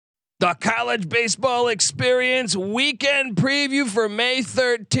The college baseball experience weekend preview for May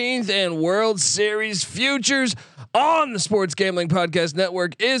 13th and World Series futures on the Sports Gambling Podcast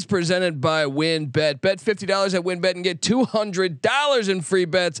Network is presented by WynnBET. Bet $50 at WynnBET and get $200 in free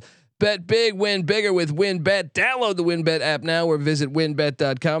bets. Bet big, win bigger with WynnBET. Download the WynnBET app now or visit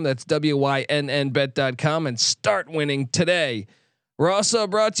wynnbet.com. That's WYNNBet.com and start winning today. We're also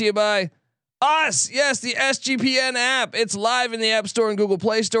brought to you by us. Yes, the SGPN app. It's live in the App Store and Google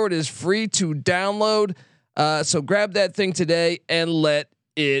Play Store. It is free to download. So grab that thing today and let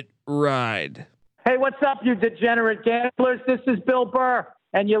it ride. Hey, what's up, you degenerate gamblers? This is Bill Burr,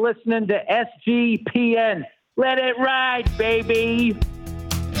 and you're listening to SGPN. Let it ride, baby.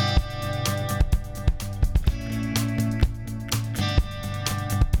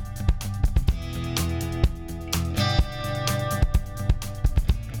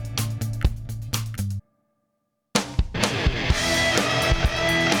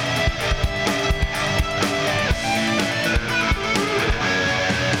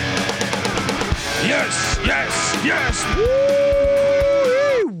 Yes.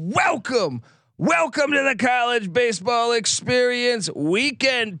 Woo! Welcome to the college baseball experience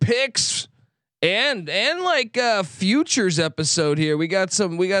weekend picks and like futures episode here. We got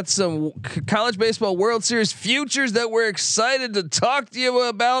some college baseball World Series futures that we're excited to talk to you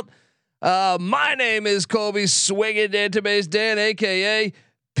about. My name is Colby Swinging Database Dan, aka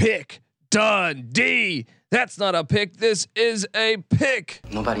Pick Dundee. That's not a pick. This is a pick.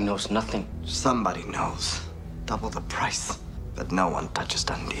 Nobody knows nothing. Somebody knows. Double the price, but no one touches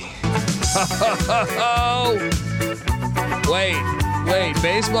Dundee. Wait!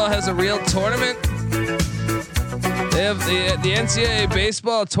 Baseball has a real tournament. They have the NCAA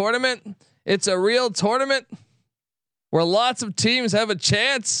baseball tournament. It's a real tournament where lots of teams have a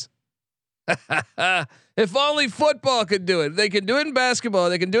chance. If only football could do it. They can do it in basketball.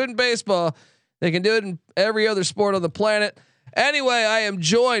 They can do it in baseball. They can do it in every other sport on the planet. Anyway, I am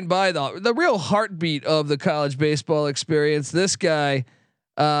joined by the real heartbeat of the college baseball experience. This guy,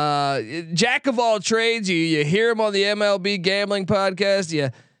 jack of all trades. You hear him on the MLB Gambling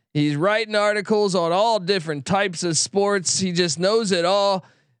Podcast. He's writing articles on all different types of sports. He just knows it all,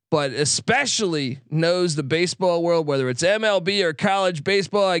 but especially knows the baseball world, whether it's MLB or college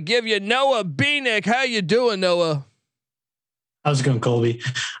baseball. I give you Noah Beanick. How you doing, Noah? How's it going, Colby?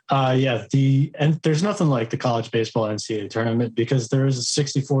 There's nothing like the college baseball NCAA tournament because there is a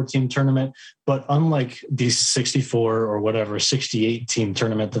 64 team tournament, but unlike these 64 or whatever 68 team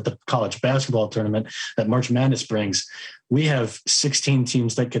tournament that the college basketball tournament that March Madness brings, we have 16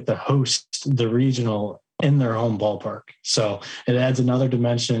 teams that get to host the regional in their home ballpark. So it adds another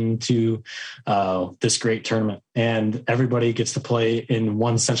dimension to this great tournament, and everybody gets to play in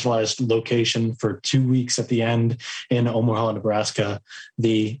one centralized location for 2 weeks at the end in Omaha, Nebraska.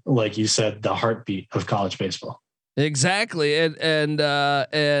 Like you said, the heartbeat of college baseball. Exactly. And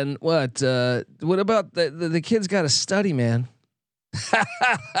what about the kids got to study, man?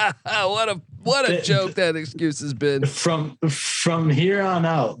 what a joke that excuse has been. From here on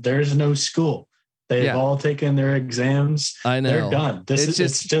out, there's no school. They've all taken their exams. I know. They're done.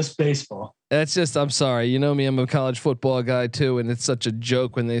 It's just baseball. That's just, I'm sorry. You know me, I'm a college football guy too. And it's such a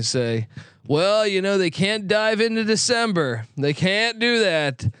joke when they say, well, they can't dive into December. They can't do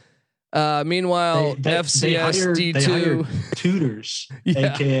that. Meanwhile, FCS they hire tutors,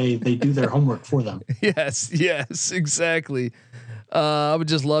 AKA they do their homework for them. Yes, exactly. I would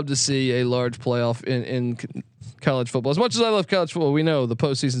just love to see a large playoff in college football. As much as I love college football, we know the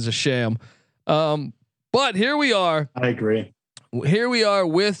postseason's a sham. But here we are. I agree. Here we are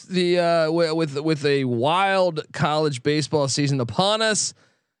with the with a wild college baseball season upon us.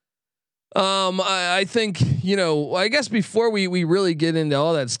 I think I guess before we really get into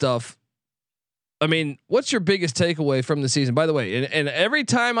all that stuff, I mean, what's your biggest takeaway from the season? By the way, and every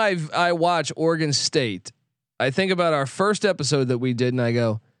time I watch Oregon State, I think about our first episode that we did, and I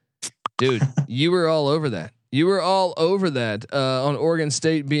go, dude, you were all over that. You were all over that on Oregon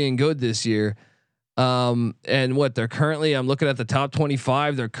State being good this year. And what they're currently, I'm looking at the top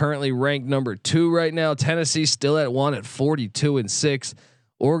 25. They're currently ranked number 2 right now. Tennessee still at 1 at 42-6.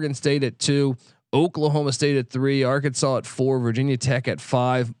 Oregon State at 2. Oklahoma State at 3. Arkansas at 4. Virginia Tech at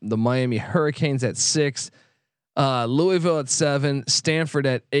 5. The Miami Hurricanes at 6. Louisville at 7. Stanford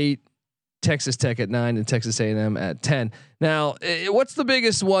at 8. Texas Tech at 9 and Texas A&M at 10. Now, what's the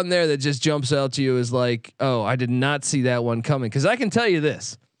biggest one there that just jumps out to you is like, oh, I did not see that one coming? Because I can tell you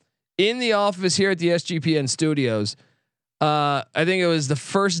this, in the office here at the SGPN studios, I think it was the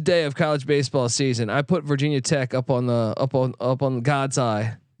first day of college baseball season. I put Virginia Tech up on God's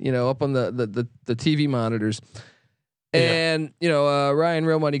eye, up on the TV monitors. And Ryan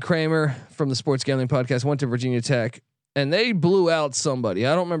Real Money Kramer from the Sports Gambling Podcast went to Virginia Tech, and they blew out somebody.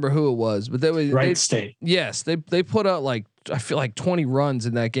 I don't remember who it was, but Wright State. Yes, they put out I feel like 20 runs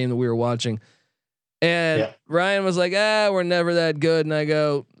in that game that we were watching. And Ryan was like, we're never that good. And I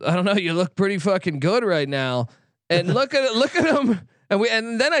go, I don't know. You look pretty fucking good right now. And look at him.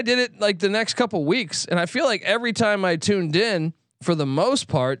 And then I did it like the next couple weeks. And I feel like every time I tuned in, for the most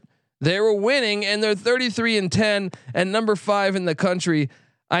part, they were winning, and they're 33-10 and number 5 in the country.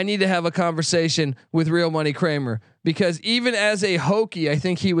 I need to have a conversation with Real Money Kramer, because even as a Hokie, I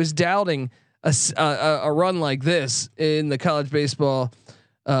think he was doubting a run like this in the college baseball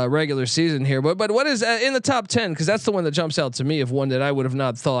regular season here. But what is in the top 10? Because that's the one that jumps out to me of one that I would have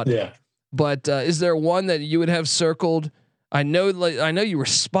not thought. Yeah. But is there one that you would have circled? I know you were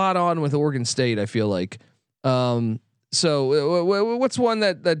spot on with Oregon State. I feel like. So what's one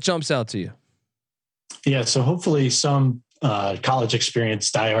that jumps out to you? Yeah. So hopefully some college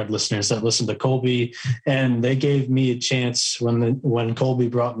experience diehard listeners that listen to Colby, and they gave me a chance when Colby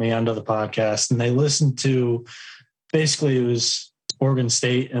brought me onto the podcast, and they listened to, basically it was Oregon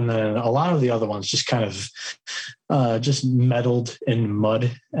State, and then a lot of the other ones just kind of just meddled in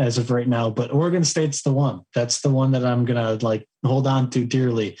mud as of right now. But Oregon State's the one. That's the one that I'm gonna hold on to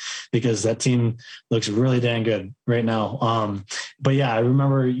dearly, because that team looks really dang good right now. But yeah, I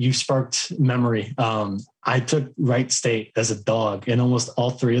remember you sparked memory. I took Wright State as a dog in almost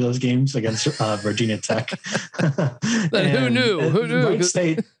all 3 of those games against Virginia Tech. Who knew? Wright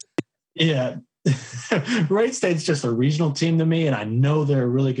State, yeah. Wright State's just a regional team to me, and I know they're a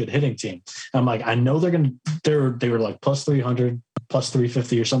really good hitting team. I'm like, I know they were like plus 300, plus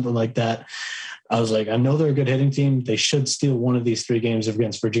 350 or something like that. I was like, I know they're a good hitting team. They should steal one of these 3 games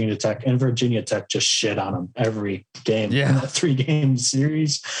against Virginia Tech, and Virginia Tech just shit on them every game in that 3-game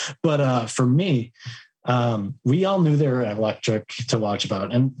series. But for me, we all knew they were electric to watch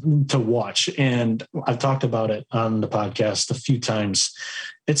about and to watch. And I've talked about it on the podcast a few times.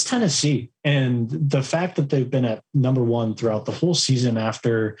 It's Tennessee. And the fact that they've been at number 1 throughout the whole season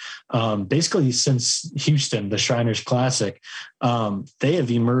after basically since Houston, the Shriners Classic, they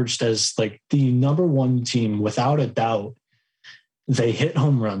have emerged as like the number 1 team without a doubt. They hit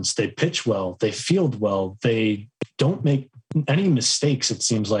home runs, they pitch well, they field well, they don't make any mistakes, it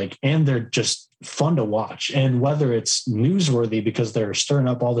seems like, and they're just fun to watch. And whether it's newsworthy because they're stirring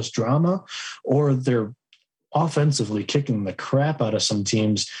up all this drama, or they're offensively kicking the crap out of some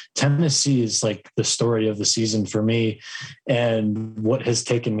teams, Tennessee is like the story of the season for me, and what has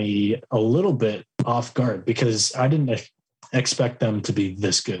taken me a little bit off guard, because I didn't expect them to be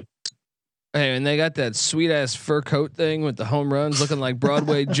this good. Hey, and they got that sweet ass fur coat thing with the home runs, looking like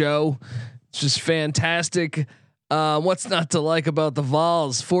Broadway Joe. It's just fantastic. What's not to like about the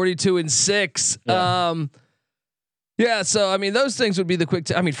Vols? 42-6. Yeah. So I mean, those things would be the quick.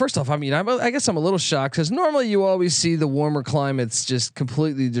 First off, I guess I'm a little shocked, because normally you always see the warmer climates just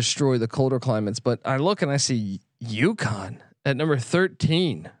completely destroy the colder climates. But I look and I see UConn at number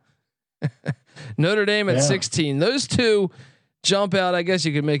 13, Notre Dame at 16. Those two jump out. I guess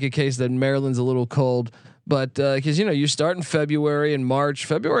you could make a case that Maryland's a little cold, but because you start in February and March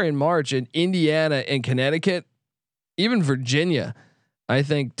in Indiana and Connecticut, even Virginia. I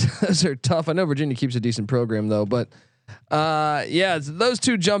think those are tough. I know Virginia keeps a decent program though, but those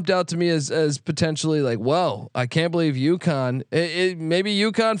two jumped out to me as potentially like, whoa, I can't believe UConn. Maybe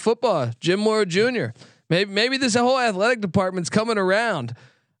UConn football, Jim Moore Jr. Maybe this whole athletic department's coming around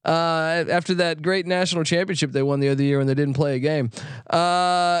after that great national championship they won the other year when they didn't play a game.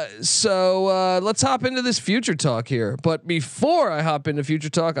 So let's hop into this future talk here. But before I hop into future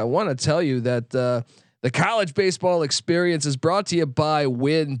talk, I want to tell you that the college baseball experience is brought to you by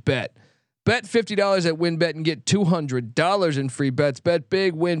WynnBET. Bet $50 at WynnBET and get $200 in free bets. Bet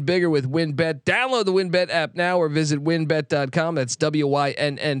big, win bigger with WynnBET. Download the WynnBET app now or visit wynnbet.com. That's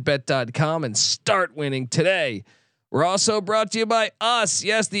WYNNBet.com and start winning today. We're also brought to you by us.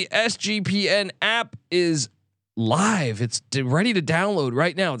 Yes, the SGPN app is live. It's ready to download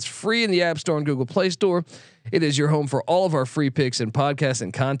right now. It's free in the App Store and Google Play Store. It is your home for all of our free picks and podcasts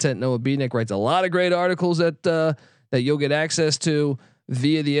and content. Noah Beanick writes a lot of great articles that you'll get access to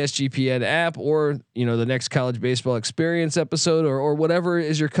via the SGPN app, or the next college baseball experience episode, or whatever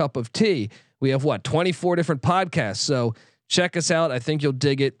is your cup of tea. We have 24 different podcasts. So check us out. I think you'll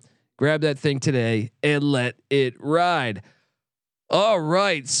dig it. Grab that thing today and let it ride. All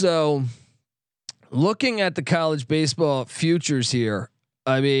right. So looking at the college baseball futures here,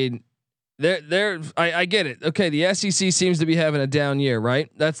 I mean, I get it. Okay, the SEC seems to be having a down year,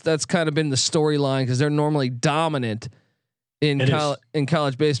 right? That's kind of been the storyline, because they're normally dominant in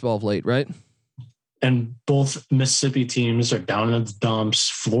college baseball of late, right? and both Mississippi teams are down in the dumps.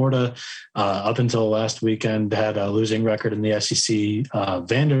 Florida, up until last weekend, had a losing record in the SEC.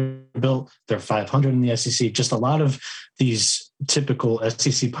 Vanderbilt, they're 500 in the SEC. Just a lot of these typical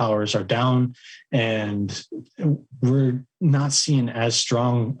SEC powers are down, and we're not seeing as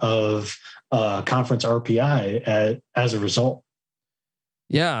strong of conference RPI as a result.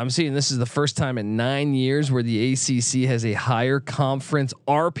 Yeah, I'm seeing this is the first time in 9 years where the ACC has a higher conference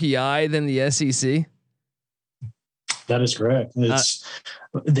RPI than the SEC. That is correct. It's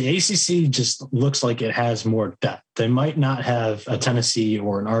the ACC just looks like it has more depth. They might not have a Tennessee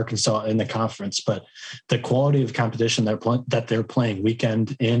or an Arkansas in the conference, but the quality of competition that they're playing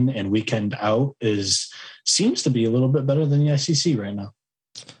weekend in and weekend out seems to be a little bit better than the SEC right now.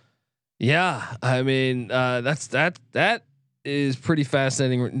 Yeah, I mean that is pretty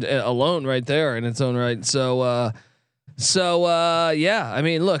fascinating alone right there in its own right. So yeah, I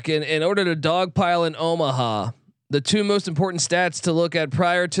mean, look, in order to dogpile in Omaha, the two most important stats to look at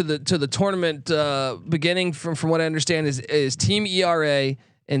prior to the tournament beginning, from what I understand, is team ERA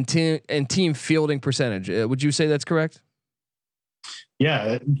and team fielding percentage. Would you say that's correct?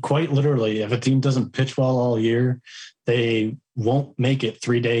 Yeah, quite literally. If a team doesn't pitch well all year, they won't make it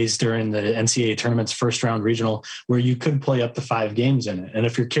 3 days during the NCAA tournament's first round regional, where you could play up to 5 games in it. And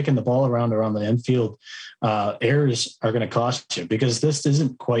if you're kicking the ball around the infield, errors are going to cost you, because this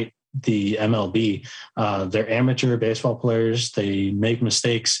isn't quite the MLB. They're amateur baseball players. They make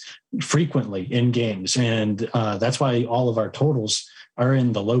mistakes frequently in games. And that's why all of our totals are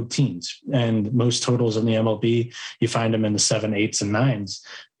in the low teens, and most totals in the MLB, you find them in the 7, 8s, and 9s.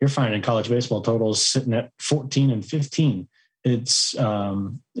 You're finding college baseball totals sitting at 14 and 15. It's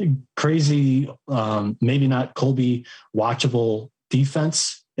crazy. Maybe not Colby watchable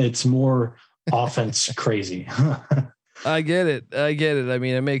defense. It's more offense crazy. I get it. I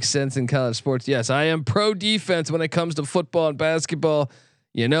mean, it makes sense in college sports. Yes, I am pro defense when it comes to football and basketball.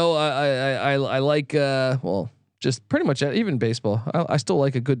 You know, I like just pretty much even baseball. I still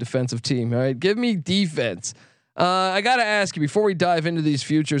like a good defensive team. All right, give me defense. I got to ask you before we dive into these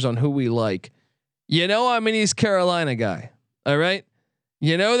futures on who we like. You know, I'm an East Carolina guy. All right,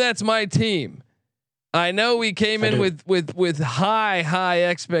 you know that's my team. I know we came in with high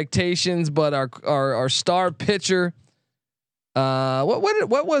expectations, but our star pitcher.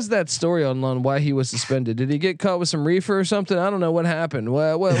 What was that story on why he was suspended? Did he get caught with some reefer or something? I don't know what happened.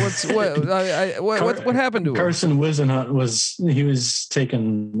 What happened to him? Carson Whisenhunt was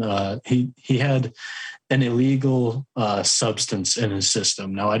taken. He had an illegal substance in his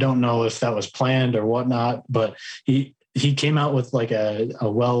system. Now I don't know if that was planned or whatnot, but he came out with like a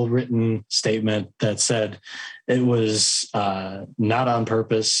well-written statement that said it was not on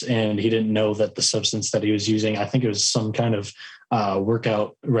purpose, and he didn't know that the substance that he was using, I think it was some kind of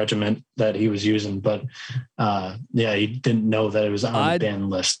workout regimen that he was using, but he didn't know that it was on the ban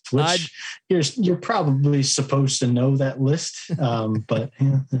list, which you're probably supposed to know that list. But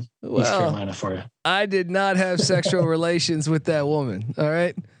East Carolina for you. I did not have sexual relations with that woman. All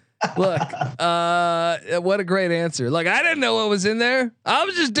right. Look, what a great answer. Like, I didn't know what was in there. I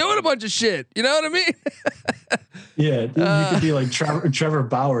was just doing a bunch of shit. You know what I mean? Yeah. You could be like Trevor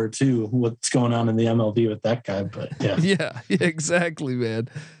Bauer too. What's going on in the MLB with that guy, but yeah. Yeah, exactly, man.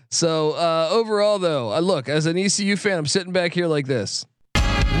 So, overall though, look, as an ECU fan, I'm sitting back here like this. We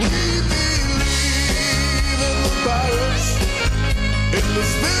believe in the Pirates, in the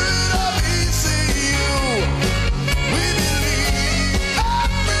spirit of ECU. We believe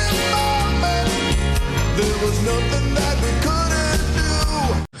every moment there was nothing that we couldn't do.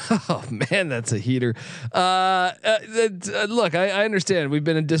 Oh man, that's a heater. Look, I understand we've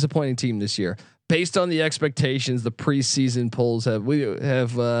been a disappointing team this year based on the expectations. The preseason polls we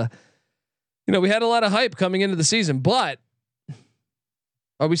had a lot of hype coming into the season, but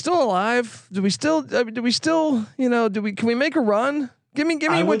are we still alive? Can we make a run? Give me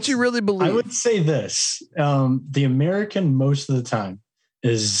what you really believe. I would say this, the American most of the time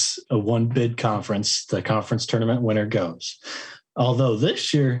is a one bid conference. The conference tournament winner goes. Although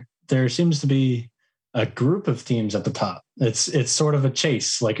this year there seems to be a group of teams at the top. It's sort of a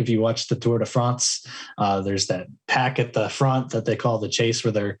chase. Like if you watch the Tour de France, there's that pack at the front that they call the chase,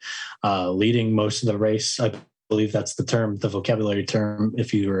 where they're leading most of the race. I believe that's the vocabulary term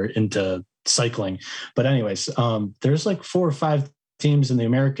if you were into cycling. But anyways, there's like 4 or 5 teams in the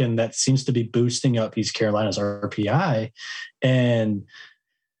American that seems to be boosting up East Carolina's RPI, and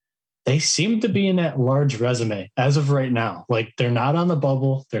they seem to be in that large resume as of right now. Like they're not on the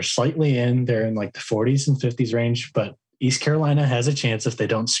bubble. They're slightly in. They're in like the 40s and 50s range, but East Carolina has a chance if they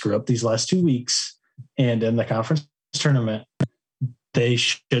don't screw up these last 2 weeks. And in the conference tournament, they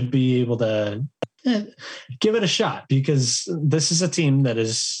should be able to give it a shot, because this is a team that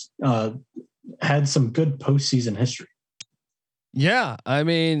has had some good postseason history. Yeah, I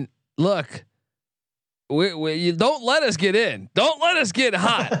mean, look, you don't let us get in. Don't let us get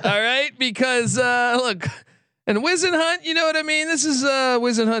hot. All right, because look, and Whisenhunt, you know what I mean. This is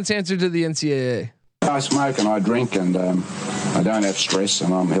Whisenhunt's answer to the NCAA. I smoke and I drink and I don't have stress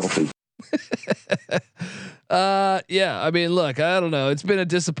and I'm healthy. Yeah, I mean, look, I don't know. It's been a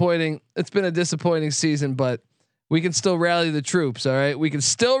disappointing season, but we can still rally the troops. All right, we can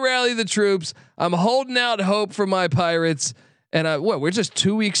still rally the troops. I'm holding out hope for my Pirates. And we're just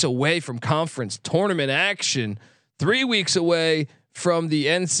 2 weeks away from conference tournament action, 3 weeks away from the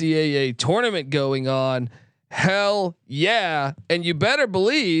NCAA tournament going on. Hell yeah. And you better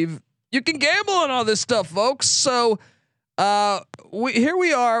believe you can gamble on all this stuff, folks. So here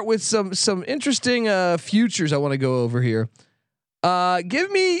we are with some interesting futures I want to go over here. Give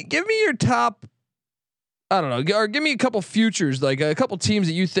me your top, I don't know, or give me a couple futures, like a couple teams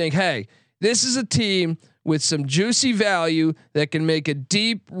that you think, hey, this is a team with some juicy value that can make a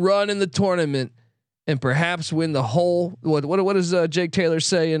deep run in the tournament and perhaps win the whole. What does Jake Taylor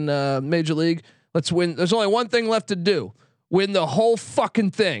say in Major League? Let's win. There's only one thing left to do: win the whole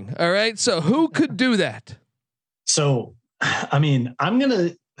fucking thing. All right. So who could do that? So, I mean,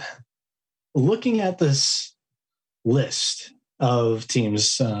 looking at this list of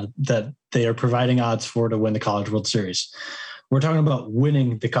teams that they are providing odds for to win the College World Series. We're talking about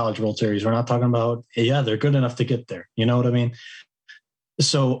winning the College World Series. We're not talking about, they're good enough to get there. You know what I mean?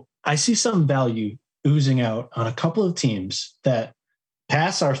 So I see some value oozing out on a couple of teams that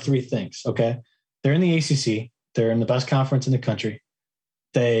pass our three things. Okay. They're in the ACC. They're in the best conference in the country.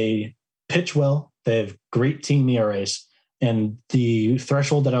 They pitch well. They have great team ERAs. And the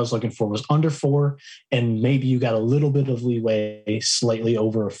threshold that I was looking for was under 4, and maybe you got a little bit of leeway, slightly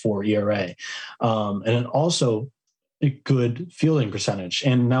over a 4 ERA. And then also a good fielding percentage.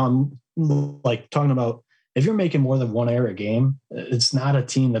 And now I'm like talking about, if you're making more than 1 error a game, it's not a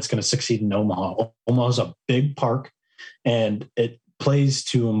team that's going to succeed in Omaha. Omaha is a big park, and it plays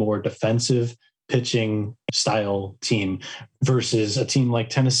to a more defensive pitching style team versus a team like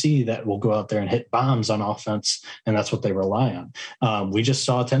Tennessee that will go out there and hit bombs on offense. And that's what they rely on. We just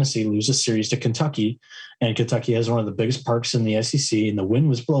saw Tennessee lose a series to Kentucky, and Kentucky has one of the biggest parks in the SEC, and the wind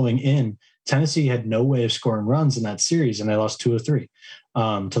was blowing in. Tennessee had no way of scoring runs in that series, and they lost 2 of 3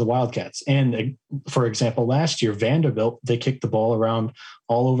 to the Wildcats. And for example, last year, Vanderbilt, they kicked the ball around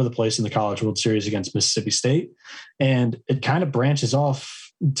all over the place in the College World Series against Mississippi State. And it kind of branches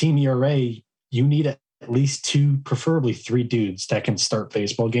off team ERA. You need at least 2, preferably 3 dudes that can start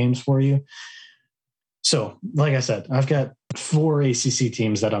baseball games for you. So, like I said, I've got 4 ACC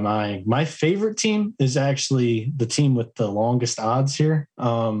teams that I'm eyeing. My favorite team is actually the team with the longest odds here.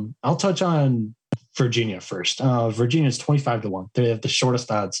 I'll touch on Virginia first. Virginia is 25-1. They have the shortest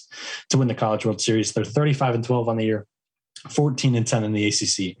odds to win the College World Series. They're 35-12 on the year, 14-10 in the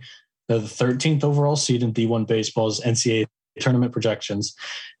ACC. They're the 13th overall seed in D1 baseball's NCAA tournament projections,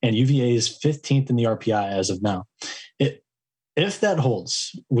 and UVA is 15th in the RPI as of now. If that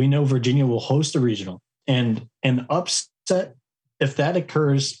holds, we know Virginia will host a regional, and an upset, if that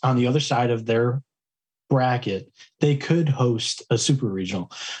occurs on the other side of their bracket, they could host a super regional.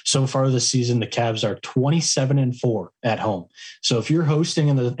 So far this season, the Cavs are 27-4 at home. So if you're hosting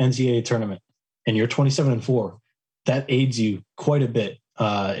in the NCAA tournament and you're 27-4, that aids you quite a bit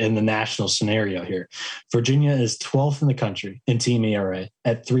in the national scenario here. Virginia is 12th in the country in team ERA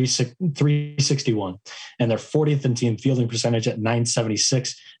at 361, and they're 40th in team fielding percentage at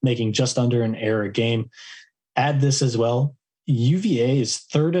 976, making just under an error a game. Add this as well. UVA is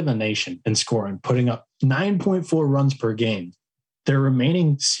 3rd in the nation in scoring, putting up 9.4 runs per game. Their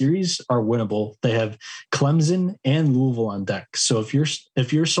remaining series are winnable. They have Clemson and Louisville on deck. So if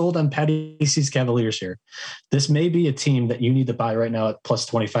you're sold on Patty C's Cavaliers here, this may be a team that you need to buy right now at plus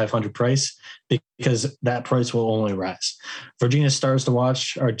 2,500 price, because that price will only rise. Virginia's stars to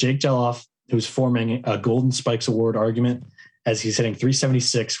watch are Jake Geloff, who's forming a Golden Spikes Award argument, as he's hitting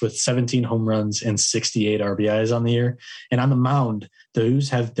 376 with 17 home runs and 68 RBIs on the year. And on the mound, the Hoos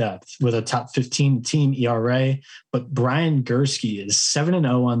have depth with a top 15 team ERA, but Brian Gursky is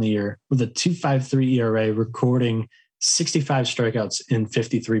 7-0 on the year with a 2.53 ERA, recording 65 strikeouts in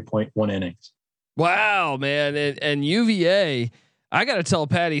 53.1 innings. Wow, man. And UVA, I got to tell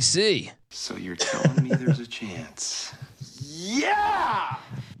Patty C. So you're telling me there's a chance? Yeah!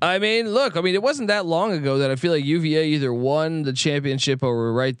 I mean, look, it wasn't that long ago that I feel like UVA either won the championship or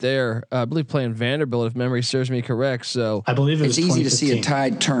were right there. I believe playing Vanderbilt, if memory serves me correct. So I believe it's easy to see a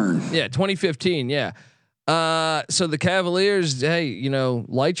tide turn. Yeah, 2015. Yeah. So the Cavaliers, hey,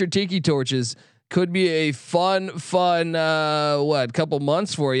 light your tiki torches, Could be a fun couple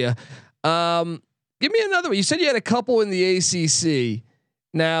months for you. Give me another one. You said you had a couple in the ACC.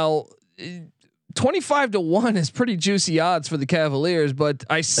 Now, 25-1 is pretty juicy odds for the Cavaliers, but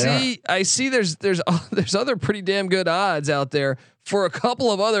I see there's other pretty damn good odds out there for a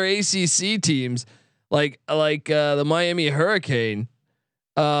couple of other ACC teams, like the Miami Hurricane.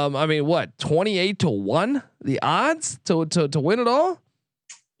 I mean, what, 28-1 the odds to win it all?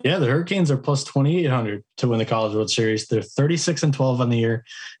 Yeah, the Hurricanes are plus 2,800 to win the College World Series. They're 36-12 on the year.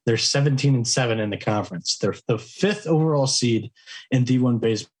 They're 17-7 in the conference. They're the 5th overall seed in D1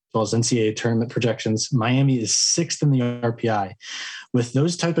 baseball's NCAA tournament projections. Miami is 6th in the RPI. With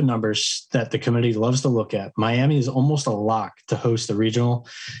those type of numbers that the committee loves to look at, Miami is almost a lock to host the regional.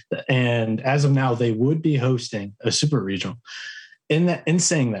 And as of now, they would be hosting a super regional. In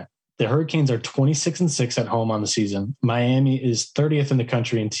saying that, the Hurricanes are 26-6 at home on the season. Miami is 30th in the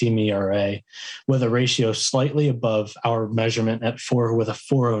country in team ERA, with a ratio slightly above our measurement at 4 with a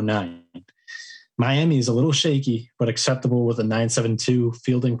 4.09. Miami is a little shaky, but acceptable with a 9.72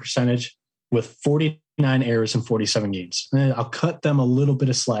 fielding percentage with 49 errors in 47 games. And I'll cut them a little bit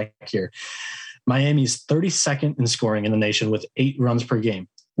of slack here. Miami's 32nd in scoring in the nation with 8 runs per game.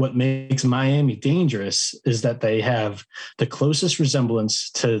 What makes Miami dangerous is that they have the closest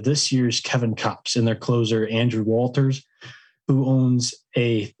resemblance to this year's Kevin Kopps in their closer, Andrew Walters, who owns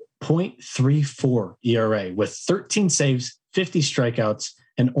a .34 ERA with 13 saves, 50 strikeouts,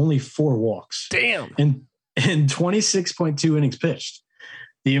 and only 4 walks. Damn. And 26.2 innings pitched.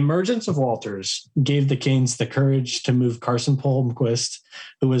 The emergence of Walters gave the Canes the courage to move Carson Palmquist,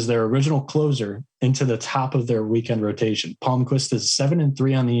 who was their original closer, into the top of their weekend rotation. Palmquist is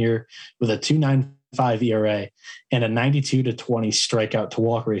 7-3 on the year with a 2.95 ERA and a 92-20 strikeout to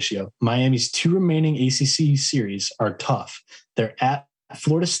walk ratio. Miami's 2 remaining ACC series are tough. They're at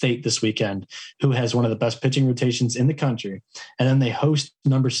Florida State this weekend, who has one of the best pitching rotations in the country, and then they host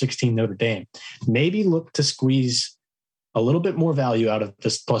number 16 Notre Dame. Maybe look to squeeze a little bit more value out of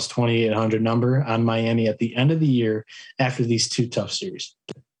this plus 2,800 number on Miami at the end of the year after these 2 tough series.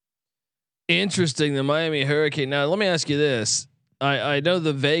 Interesting. The Miami Hurricane. Now, let me ask you this. I know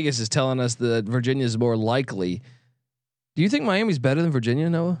the Vegas is telling us that Virginia is more likely. Do you think Miami's better than Virginia,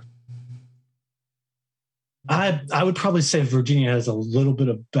 Noah? I would probably say Virginia has a little bit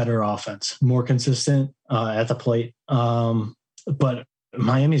of better offense, more consistent at the plate. But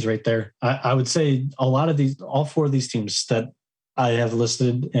Miami's right there. I would say all 4 of these teams that I have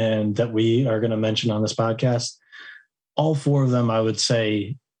listed and that we are going to mention on this podcast, all 4 of them, I would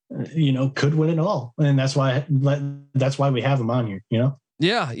say, could win it all. And that's why we have them on here,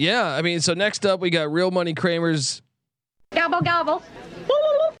 Yeah. Yeah. I mean, so next up we got Real Money Kramer's Gobble, gobble.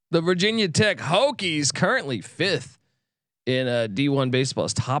 the Virginia Tech Hokies, currently 5th in D1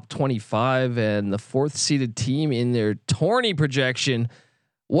 baseball's top 25 and the 4th seeded team in their tourney projection.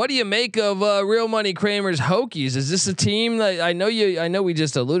 What do you make of Real Money Kramer's Hokies? Is this a team that I know we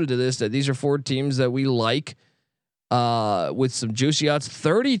just alluded to this, that these are 4 teams that we like with some juicy odds.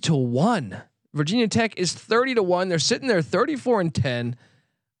 30-1. Virginia Tech is 30-1. They're sitting there 34-10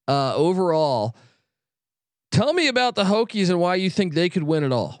 overall. Tell me about the Hokies and why you think they could win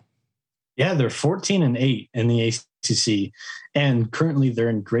it all. Yeah, they're 14-8 in the ACC, and currently they're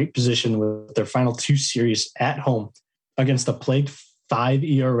in great position with their final 2 series at home against the plagued 5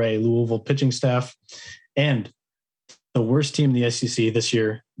 ERA Louisville pitching staff and the worst team in the SEC this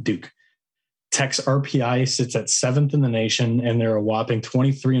year, Duke. Tech's RPI sits at 7th in the nation, and they're a whopping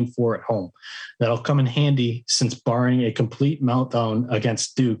 23-4 at home. That'll come in handy since, barring a complete meltdown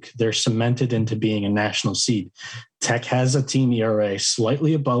against Duke, they're cemented into being a national seed. Tech has a team ERA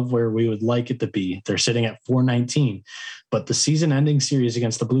slightly above where we would like it to be. They're sitting at 4.19, but the season-ending series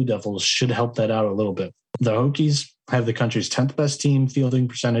against the Blue Devils should help that out a little bit. The Hokies have the country's 10th best team fielding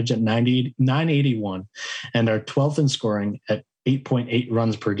percentage at 981 and are 12th in scoring at 8.8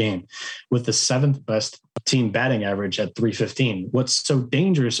 runs per game, with the 7th best team batting average at 315. What's so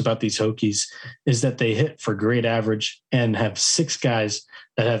dangerous about these Hokies is that they hit for great average and have 6 guys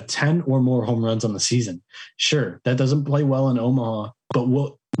that have 10 or more home runs on the season. Sure, that doesn't play well in Omaha, but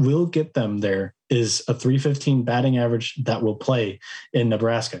what will get them there is a 315 batting average that will play in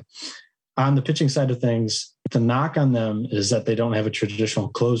Nebraska. On the pitching side of things, the knock on them is that they don't have a traditional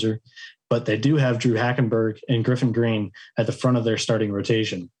closer, but they do have Drew Hackenberg and Griffin Green at the front of their starting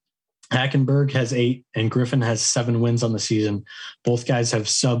rotation. Hackenberg has 8 and Griffin has 7 wins on the season. Both guys have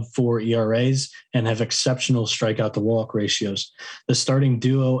sub-4 ERAs and have exceptional strikeout to walk ratios. The starting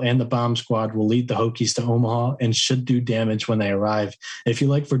duo and the bomb squad will lead the Hokies to Omaha and should do damage when they arrive. If you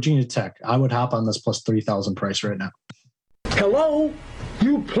like Virginia Tech, I would hop on this plus 3,000 price right now. Hello?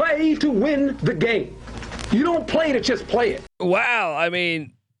 You play to win the game. You don't play to just play it. Wow. I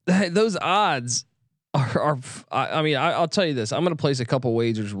mean, those odds are I mean, I'll tell you this. I'm going to place a couple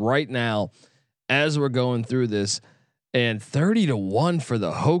wagers right now as we're going through this, and 30-1 for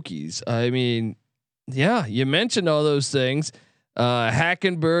the Hokies. I mean, yeah, you mentioned all those things.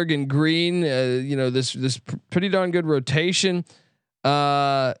 Hackenberg and Green, this pretty darn good rotation.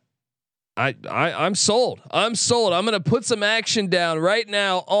 I'm sold. I'm going to put some action down right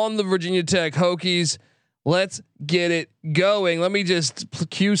now on the Virginia Tech Hokies. Let's get it going. Let me just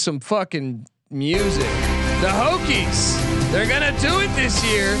cue some fucking music. The Hokies, they're going to do it this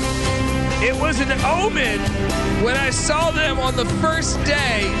year. It was an omen when I saw them on the first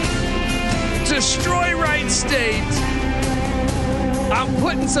day destroy Wright State. I'm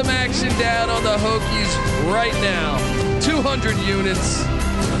putting some action down on the Hokies right now. 200 units.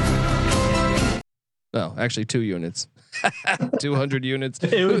 Oh, actually 2 units. 200 units.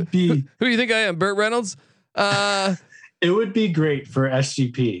 It would be. Who do you think I am? Burt Reynolds? It would be great for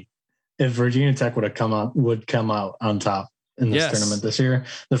SGP if Virginia Tech would come out on top in this tournament this year.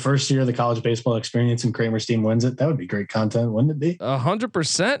 The first year of the college baseball experience and Kramer's team wins it. That would be great content, wouldn't it be?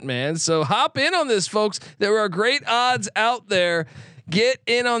 100%, man. So hop in on this, folks. There are great odds out there. Get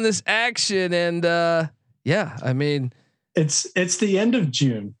in on this action, and yeah, I mean, it's the end of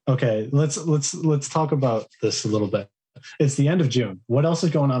June. Okay, let's talk about this a little bit. It's the end of June. What else is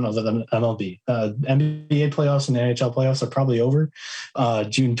going on other than MLB? NBA playoffs and NHL playoffs are probably over.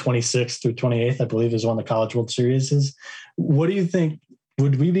 June 26th through 28th, I believe, is when the College World Series is. What do you think?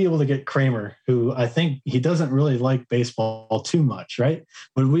 Would we be able to get Kramer, who I think he doesn't really like baseball too much, right?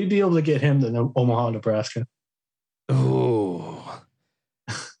 Would we be able to get him to Omaha, Nebraska? Oh.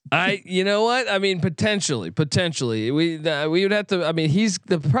 You know what? I mean, potentially we would have to. I mean,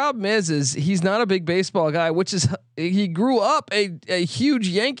 the problem is he's not a big baseball guy, which is he grew up a huge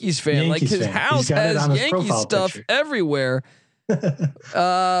Yankees fan. Like his house has Yankees stuff everywhere.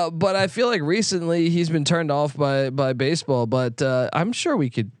 But I feel like recently he's been turned off by baseball. But I'm sure we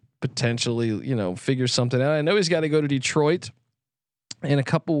could potentially figure something out. I know he's got to go to Detroit in a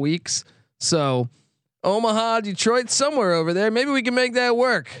couple weeks, so. Omaha, Detroit, somewhere over there. Maybe we can make that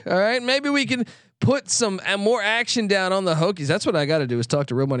work. All right. Maybe we can put some more action down on the Hokies. That's what I got to do is talk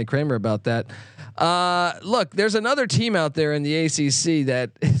to Real Money Kramer about that. Look, there's another team out there in the ACC that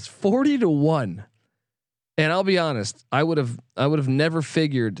is 40-1. And I'll be honest, I would have never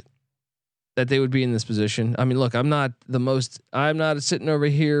figured that they would be in this position. I mean, look, I'm not sitting over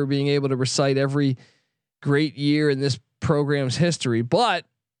here being able to recite every great year in this program's history, but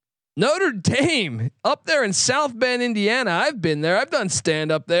Notre Dame up there in South Bend, Indiana. I've been there. I've done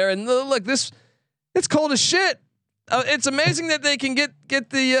stand up there, and look, it's cold as shit. It's amazing that they can get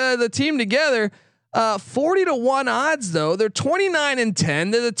the team together. 40-1 odds though. They're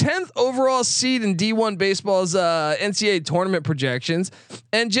 29-10. They're the 10th overall seed in D1 baseball's NCAA tournament projections,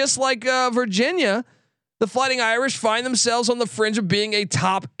 and just like Virginia, the Fighting Irish find themselves on the fringe of being a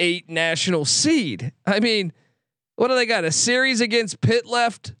top 8 national seed. I mean, what do they got? A series against Pitt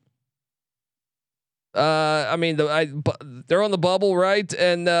left. I mean, they're on the bubble, right?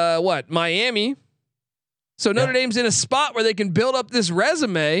 And what? Miami. So Notre Dame's in a spot where they can build up this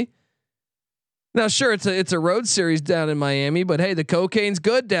resume. Now, sure, it's a road series down in Miami, but hey, the cocaine's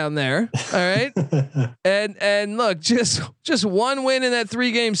good down there. All right, and look, just one win in that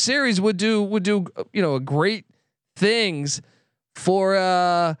 3-game series would do great things for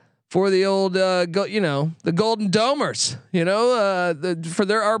the old the Golden Domers, for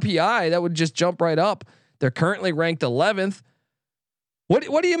their RPI that would just jump right up. They're currently ranked 11th.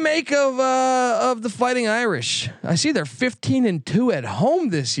 What do you make of the Fighting Irish? I see they're 15-2 at home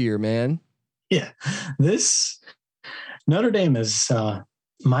this year, man. Yeah, this Notre Dame is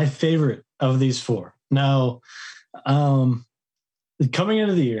my favorite of these 4. Now, coming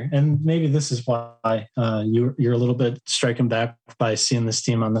into the year, and maybe this is why you're a little bit striking back by seeing this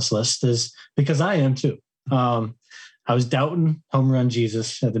team on this list, is because I am too. I was doubting Home Run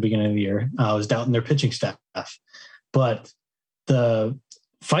Jesus at the beginning of the year. I was doubting their pitching staff, but the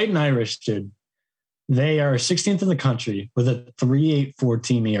Fighting Irish, dude, they are 16th in the country with a 3.84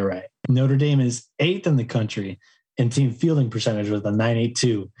 team ERA. Notre Dame is 8th in the country in team fielding percentage with a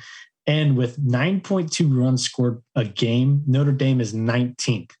 9.82. And with 9.2 runs scored a game, Notre Dame is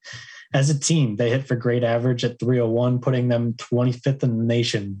 19th. As a team, they hit for great average at 301, putting them 25th in the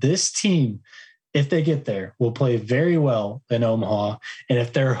nation. This team, if they get there, will play very well in Omaha. And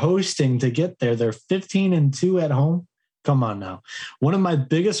if they're hosting to get there, they're 15-2 at home. Come on now. One of my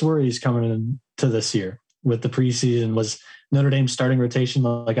biggest worries coming into this year with the preseason was Notre Dame's starting rotation.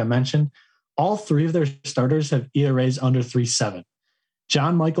 Like I mentioned, all 3 of their starters have ERAs under 3.7.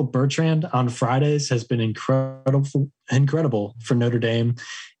 John Michael Bertrand on Fridays has been incredible for Notre Dame.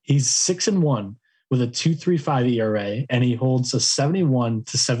 He's 6-1 with a 2.35 ERA, and he holds a 71-17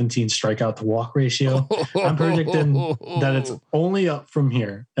 strikeout to walk ratio. I'm predicting that it's only up from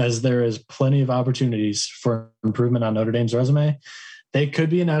here, as there is plenty of opportunities for improvement on Notre Dame's resume. They could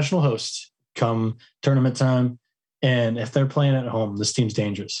be a national host come tournament time, and if they're playing at home, this team's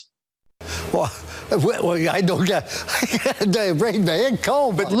dangerous. Well, I don't get bring the head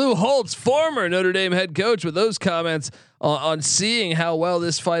cold, but Lou Holtz, former Notre Dame head coach, with those comments on seeing how well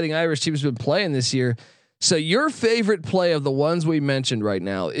this Fighting Irish team has been playing this year. So your favorite play of the ones we mentioned right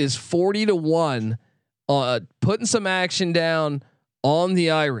now is 40-1, putting some action down on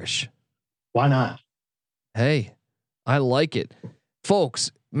the Irish. Why not? Hey, I like it,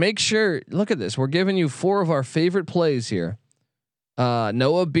 folks. Make sure, look at this. We're giving you 4 of our favorite plays here.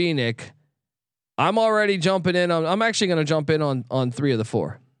 Noah Beanick. I'm already jumping in on. I'm actually going to jump in on 3 of the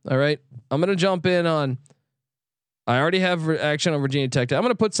 4. All right, I'm going to jump in on. I already have action on Virginia Tech. I'm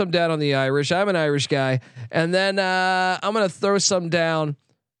going to put some down on the Irish. I'm an Irish guy, and then I'm going to throw some down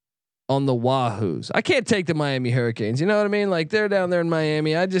on the Wahoos. I can't take the Miami Hurricanes. You know what I mean? Like, they're down there in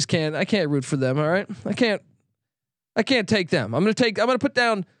Miami. I just can't. I can't root for them. All right, I can't take them. I'm going to put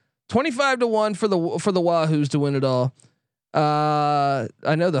down 25-1 for the Wahoos to win it all. I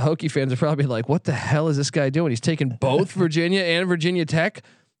know the Hokie fans are probably like, what the hell is this guy doing? He's taking both Virginia and Virginia Tech.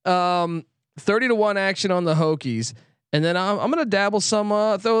 30-1 action on the Hokies, and then I'm gonna dabble some,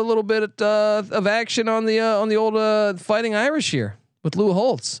 throw a little bit of action on the old Fighting Irish here with Lou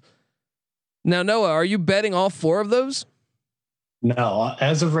Holtz. Now, Noah, are you betting all 4 of those? No,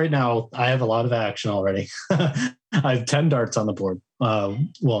 as of right now, I have a lot of action already. I have 10 darts on the board.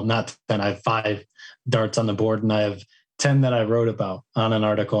 Well, not 10. I have 5 darts on the board, and I have 10 that I wrote about on an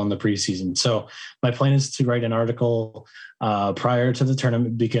article in the preseason. So my plan is to write an article prior to the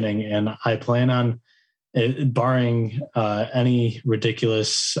tournament beginning, and I plan on, barring any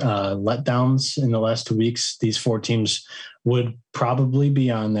ridiculous letdowns in the last 2 weeks, these 4 teams would probably be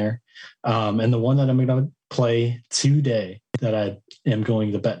on there. And the one that I'm going to play today, that I am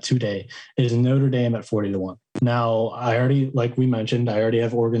going to bet today, is Notre Dame at 40-1. Now, I already, like we mentioned, I already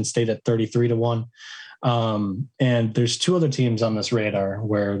have Oregon State at 33-1. And there's 2 other teams on this radar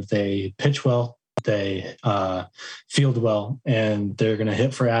where they pitch well, they field well, and they're going to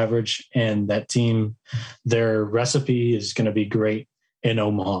hit for average. And that team, their recipe is going to be great in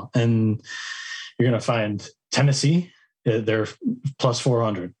Omaha. And you're going to find Tennessee, they're plus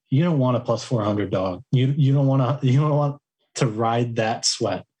 400. You don't want a plus 400 dog. You don't want to ride that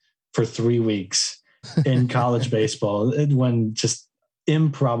sweat for 3 weeks in college baseball when just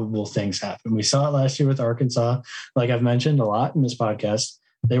improbable things happen. We saw it last year with Arkansas. Like I've mentioned a lot in this podcast,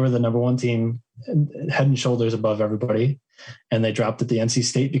 they were the number 1 team, head and shoulders above everybody, and they dropped at the NC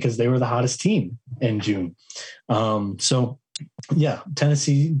State because they were the hottest team in June. So yeah,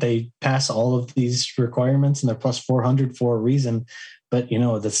 Tennessee, they pass all of these requirements and they're plus 400 for a reason, but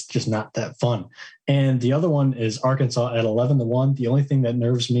that's just not that fun. And the other one is Arkansas at 11-1. The only thing that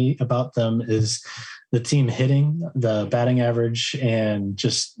nerves me about them is the team hitting, the batting average, and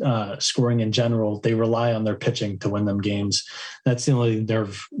just scoring in general. They rely on their pitching to win them games. That's the only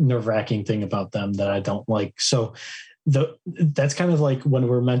nerve-wracking thing about them that I don't like. So that's kind of like when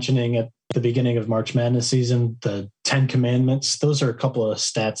we're mentioning at the beginning of March Madness season, the 10 commandments. Those are a couple of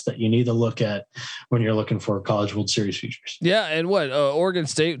stats that you need to look at when you're looking for College World Series futures. Yeah, and what Oregon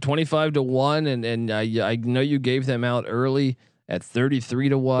State 25-1, and I know you gave them out early at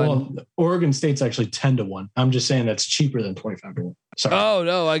 33-1. Well, Oregon State's actually 10-1. I'm just saying that's cheaper than 25-1. Sorry. Oh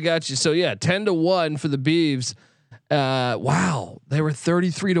no, I got you. So yeah, 10-1 for the Beavs. Wow, they were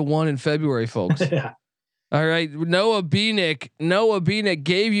 33-1 in February, folks. Yeah. All right, Noah Beanick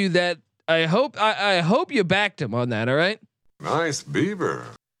gave you that. I hope you backed him on that. All right. Nice beaver.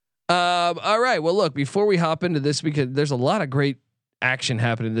 All right. Well, look, before we hop into this, because there's a lot of great action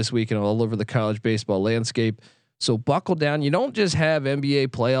happening this weekend all over the college baseball landscape. So buckle down. You don't just have NBA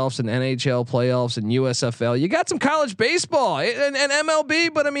playoffs and NHL playoffs and USFL. You got some college baseball and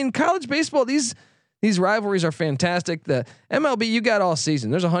MLB. But I mean, college baseball, these rivalries are fantastic. The MLB, you got all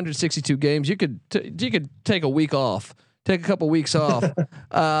season. There's 162 games. You could take a week off, take a couple weeks off,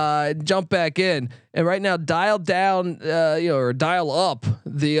 jump back in. And right now, dial down, or dial up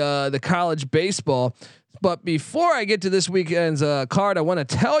the college baseball. But before I get to this weekend's card, I want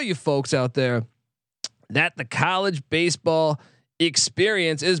to tell you folks out there that the college baseball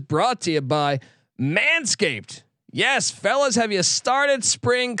experience is brought to you by Manscaped. Yes, fellas, have you started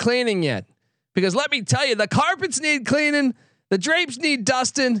spring cleaning yet? Because let me tell you, the carpets need cleaning, the drapes need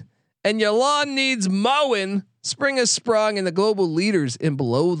dusting, and your lawn needs mowing Spring has sprung, and the global leaders in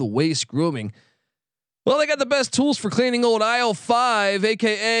below the waist grooming. Well, they got the best tools for cleaning old aisle 5,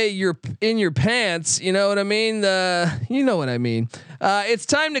 aka your in your pants. You know what I mean? You know what I mean. It's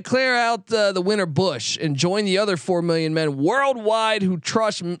time to clear out the winter bush and join the other 4 million men worldwide who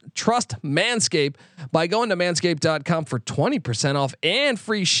trust Manscaped by going to manscaped.com for 20% off and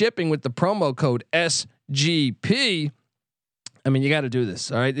free shipping with the promo code SGP. I mean, you got to do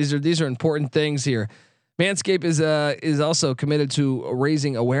this. All right, these are important things here. Manscaped is also committed to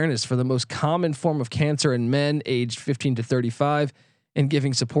raising awareness for the most common form of cancer in men aged 15 to 35 and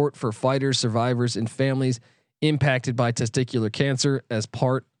giving support for fighters, survivors, and families impacted by testicular cancer as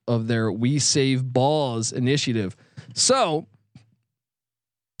part of their We Save Balls initiative. So,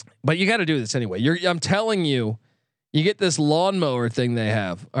 but you got to do this anyway. I'm telling you, you get this lawnmower thing they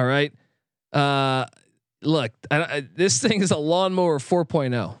have. All right. Look, this thing is a lawnmower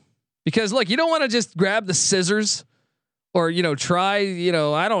 4.0. Because look, you don't want to just grab the scissors or, try,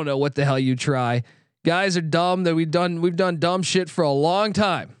 I don't know what the hell you try. Guys are dumb that we've done dumb shit for a long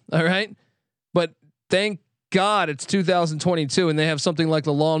time. All right. But thank God it's 2022 and they have something like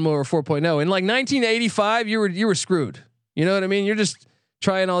the lawnmower 4.0. In like 1985, you were screwed. You know what I mean? You're just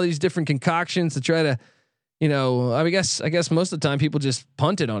trying all these different concoctions to try to, I guess most of the time people just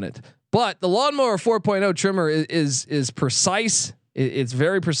punted on it. But the lawnmower 4.0 trimmer is precise. It's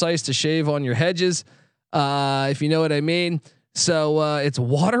very precise to shave on your hedges, if you know what I mean. So it's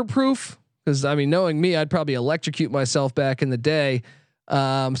waterproof because knowing me, I'd probably electrocute myself back in the day.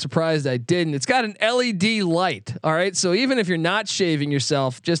 I'm surprised I didn't. It's got an LED light. All right, so even if you're not shaving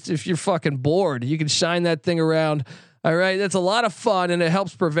yourself, just if you're fucking bored, you can shine that thing around. All right, that's a lot of fun and it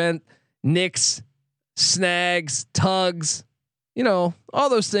helps prevent nicks, snags, tugs, all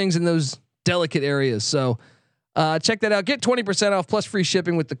those things in those delicate areas. So. Check that out. Get 20% off plus free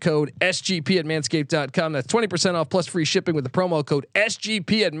shipping with the code SGP at manscaped.com. That's 20% off plus free shipping with the promo code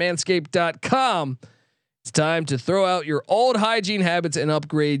SGP at manscaped.com. It's time to throw out your old hygiene habits and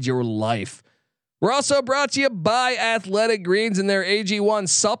upgrade your life. We're also brought to you by Athletic Greens and their AG1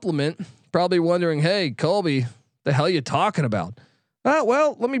 supplement. Probably wondering, hey, Colby, the hell are you talking about?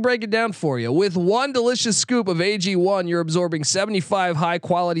 Well, let me break it down for you. With one delicious scoop of AG1, you're absorbing 75 high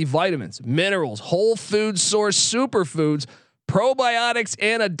quality vitamins, minerals, whole food source superfoods, probiotics,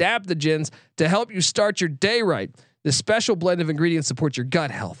 and adaptogens to help you start your day right. This special blend of ingredients supports your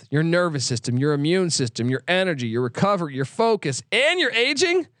gut health, your nervous system, your immune system, your energy, your recovery, your focus, and your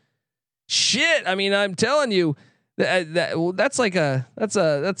aging. Shit, I'm telling you. That's a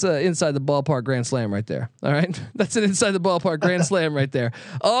inside the ballpark grand slam right there. All right. That's an inside the ballpark grand slam right there.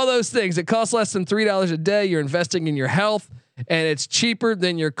 All those things. It costs less than $3 a day. You're investing in your health and it's cheaper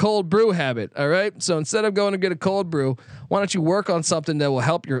than your cold brew habit. All right. So instead of going to get a cold brew, why don't you work on something that will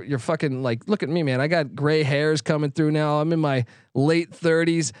help your fucking, like, look at me, man. I got gray hairs coming through now. I'm in my late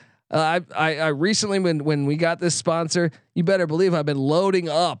 30s. I recently, when we got this sponsor, you better believe I've been loading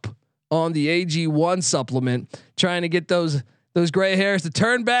up on the AG1 supplement, trying to get those gray hairs to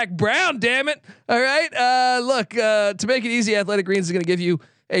turn back brown. Damn it! All right, look, to make it easy, Athletic Greens is going to give you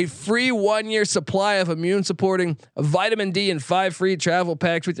a free 1-year supply of immune supporting vitamin D and 5 free travel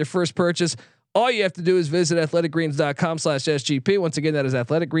packs with your first purchase. All you have to do is visit athleticgreens.com/SGP. Once again, that is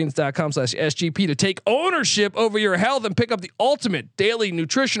athleticgreens.com/SGP to take ownership over your health and pick up the ultimate daily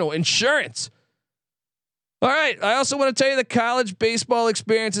nutritional insurance. All right. I also want to tell you the college baseball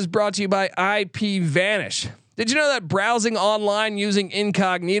experience is brought to you by IPVanish. Did you know that browsing online using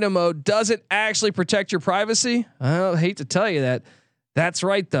incognito mode doesn't actually protect your privacy? I hate to tell you that. That's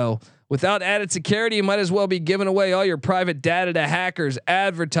right, though. Without added security, you might as well be giving away all your private data to hackers,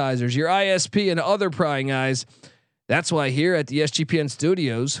 advertisers, your ISP, and other prying eyes. That's why here at the SGPN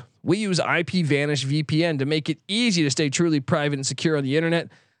studios, we use IPVanish VPN to make it easy to stay truly private and secure on the internet.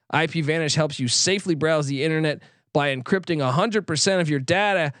 IPVanish helps you safely browse the internet by encrypting 100% of your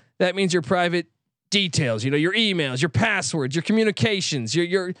data. That means your private details, your emails, your passwords, your communications,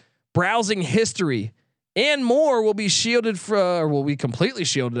 your browsing history, and more will be shielded will be completely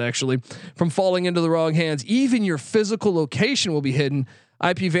shielded actually from falling into the wrong hands. Even your physical location will be hidden.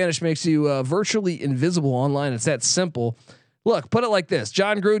 IPVanish makes you virtually invisible online. It's that simple. Look, put it like this: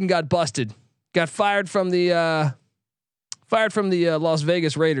 John Gruden got busted, got fired from the Las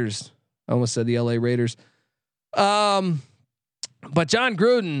Vegas Raiders. I almost said the LA Raiders. But John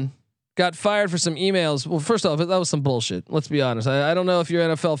Gruden got fired for some emails. Well, first off, that was some bullshit. Let's be honest. I don't know if you're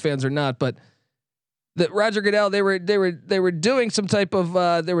NFL fans or not, but that Roger Goodell, they were doing some type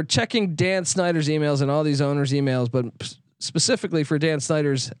of they were checking Dan Snyder's emails and all these owners' emails, but specifically for Dan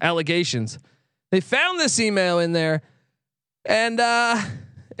Snyder's allegations. They found this email in there, and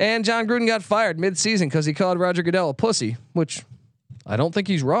And John Gruden got fired mid-season because he called Roger Goodell a pussy, which I don't think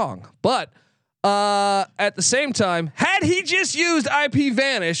he's wrong. But at the same time, had he just used IP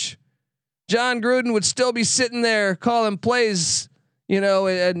Vanish, John Gruden would still be sitting there calling plays,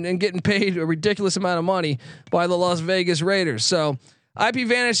 and getting paid a ridiculous amount of money by the Las Vegas Raiders. So IP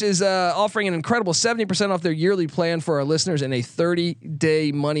Vanish is offering an incredible 70% off their yearly plan for our listeners and a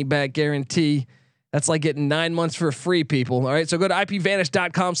 30-day money-back guarantee. That's like getting 9 months for free, people. All right. So go to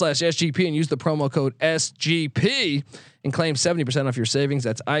ipvanish.com/SGP and use the promo code SGP and claim 70% off your savings.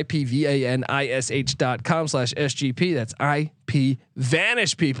 That's ipvanish.com/SGP. That's IP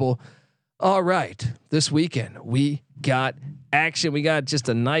Vanish, people. All right. This weekend we got action. We got just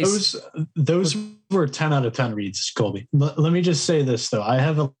a nice. Those were 10 out of 10 reads, Colby. Let me just say this though. I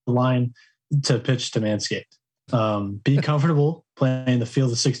have a line to pitch to Manscaped. Be comfortable playing the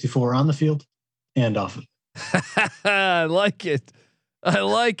field of 64 on the field and off of it. I like it.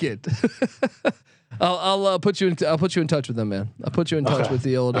 I'll put you in touch with them, man. I'll put you in touch with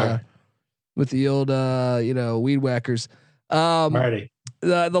the old weed whackers. Alrighty.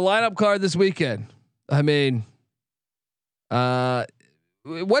 The lineup card this weekend. I mean,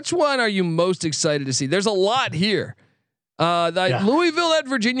 which one are you most excited to see? There's a lot here. Louisville at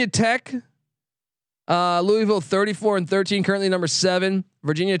Virginia Tech. Louisville 34-13, currently number 7.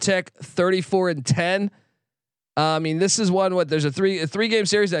 Virginia Tech 34-10. I mean, this is one. There's a three game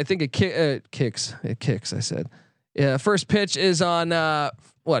series that I think it kicks. I said, yeah. First pitch is on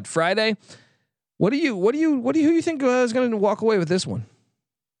Friday. Who do you think is going to walk away with this one?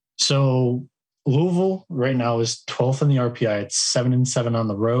 So Louisville right now is 12th in the RPI. It's 7-7 on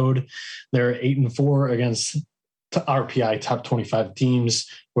the road. They're 8-4 against RPI top 25 teams,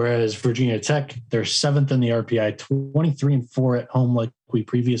 whereas Virginia Tech, they're 7th in the RPI, 23-4 at home, like we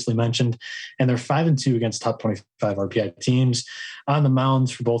previously mentioned, and they're 5-2 against top 25 RPI teams. On the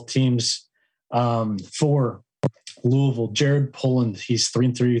mounds for both teams, for Louisville, Jared Poland, he's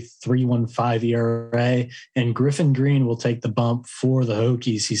 3.3, 3.15 ERA, and Griffin Green will take the bump for the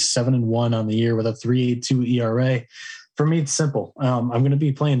Hokies. He's 7-1 on the year with a 3.82 ERA. For me, it's simple. I'm going to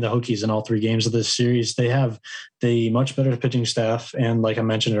be playing the Hokies in all 3 games of this series. They have the much better pitching staff, and like I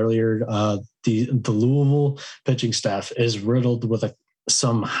mentioned earlier, the Louisville pitching staff is riddled with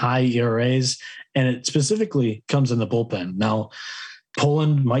some high ERAs, and it specifically comes in the bullpen. Now,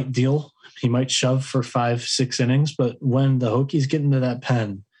 Poland might deal. He might shove for 5-6 innings, but when the Hokies get into that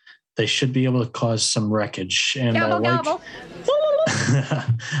pen, they should be able to cause some wreckage. And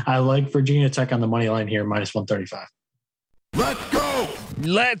I like Virginia Tech on the money line here, -135.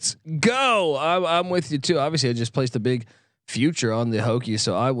 Let's go. I'm with you too. Obviously, I just placed a big future on the Hokies,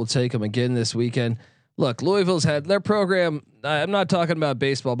 so I will take them again this weekend. Look, Louisville's had their program. I'm not talking about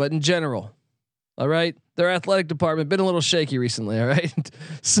baseball, but in general, all right, their athletic department been a little shaky recently. All right,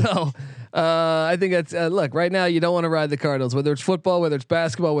 so I think that's look. Right now, you don't want to ride the Cardinals, whether it's football, whether it's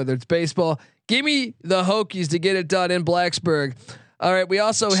basketball, whether it's baseball. Give me the Hokies to get it done in Blacksburg. All right. We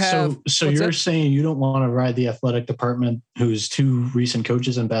also have. So you're saying you don't want to ride the athletic department, whose 2 recent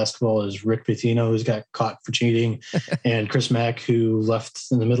coaches in basketball is Rick Pitino, who's got caught for cheating, and Chris Mack, who left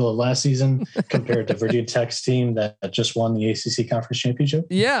in the middle of last season, compared to Virginia Tech's team that just won the ACC Conference Championship.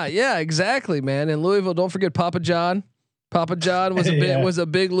 Yeah, exactly, man. And Louisville, don't forget Papa John. Papa John was a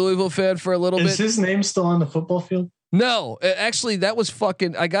big Louisville fan for a little bit. Is his name still on the football field? No, actually, that was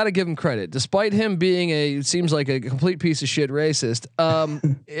fucking. I got to give him credit, despite him being it seems like a complete piece of shit racist.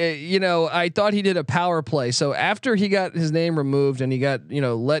 I thought he did a power play. So after he got his name removed and he got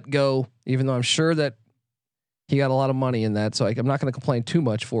let go, even though I'm sure that he got a lot of money in that, so I'm not going to complain too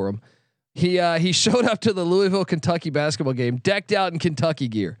much for him. He showed up to the Louisville Kentucky basketball game decked out in Kentucky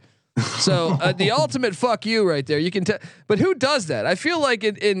gear. So the ultimate fuck you right there. You can tell, but who does that? I feel like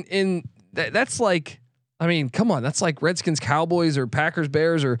that's like. I mean, come on, that's like Redskins, Cowboys, or Packers,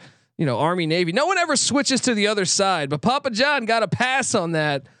 Bears, or Army, Navy. No one ever switches to the other side, but Papa John got a pass on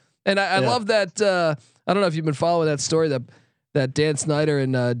that, and I love that. I don't know if you've been following that story that Dan Snyder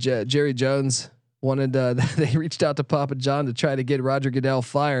and Jerry Jones wanted. They reached out to Papa John to try to get Roger Goodell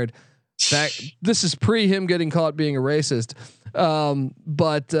fired. This is pre him getting caught being a racist,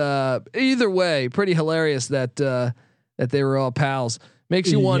 but either way, pretty hilarious that they were all pals. Makes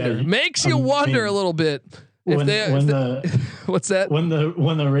you wonder. A little bit. What's that? When the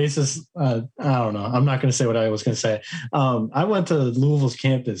racist, I don't know. I'm not going to say what I was going to say. I went to Louisville's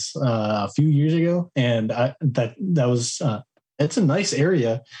campus a few years ago, and that was it's a nice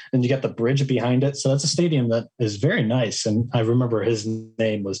area, and you got the bridge behind it. So that's a stadium that is very nice. And I remember his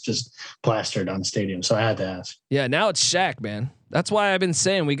name was just plastered on the stadium, so I had to ask. Yeah, now it's Shaq, man. That's why I've been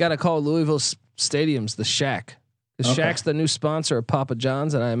saying we got to call Louisville stadiums the Shaq. Because Okay. Shaq's the new sponsor of Papa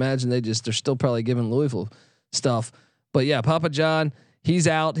John's, and I imagine they're still probably giving Louisville stuff. But yeah, Papa John, he's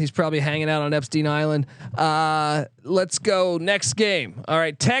out. He's probably hanging out on Epstein Island. Let's go next game. All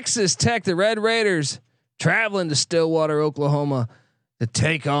right, Texas Tech, the Red Raiders, traveling to Stillwater, Oklahoma, to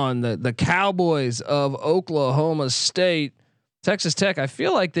take on the Cowboys of Oklahoma State. Texas Tech, I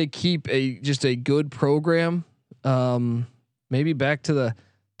feel like they keep just a good program. Maybe back to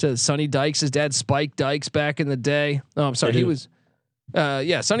Sonny Dykes' dad, Spike Dykes, back in the day. Oh, I'm sorry, he was.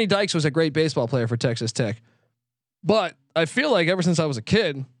 Sonny Dykes was a great baseball player for Texas Tech, but I feel like ever since I was a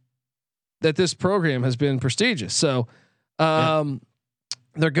kid, that this program has been prestigious. So,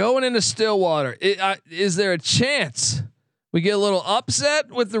 they're going into Stillwater. Is there a chance we get a little upset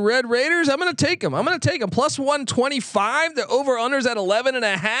with the Red Raiders? I'm going to take them. Plus 125. The over unders at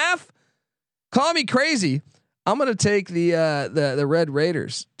 11.5. Call me crazy. I'm going to take the Red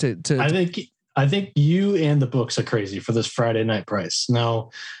Raiders to. I think you and the books are crazy for this Friday night price. Now,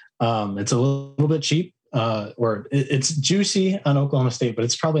 it's a little bit cheap, or it's juicy on Oklahoma State, but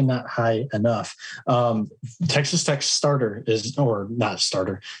it's probably not high enough. Texas Tech's starter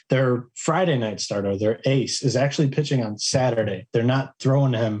their Friday night starter, their ace, is actually pitching on Saturday. They're not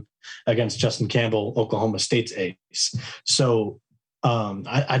throwing him against Justin Campbell, Oklahoma State's ace. So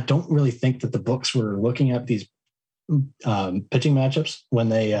I don't really think that the books were looking at these pitching matchups when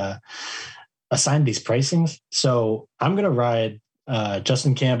they assigned these pricings. So I'm going to ride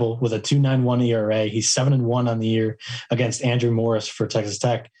Justin Campbell with a 2.91 ERA. He's 7-1 on the year against Andrew Morris for Texas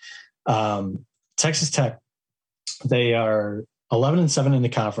Tech. Texas Tech, they are 11-7 in the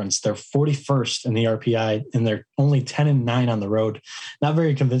conference. They're 41st in the RPI, and they're only 10-9 on the road. Not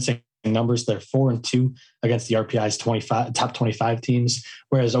very convincing numbers. They're 4-2 against the RPI's top 25 teams,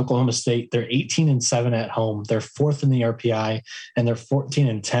 whereas Oklahoma State, they're 18-7 at home. They're 4th in the RPI, and they're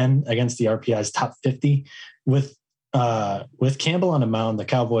 14-10 against the RPI's top 50. With Campbell on the mound, the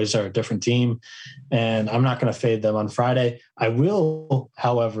Cowboys are a different team, and I'm not going to fade them on Friday. I will,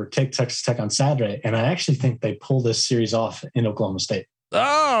 however, take Texas Tech on Saturday, and I actually think they pull this series off in Oklahoma State.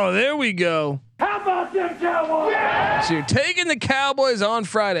 Oh, there we go. How about them Cowboys? Yeah! So you're taking the Cowboys on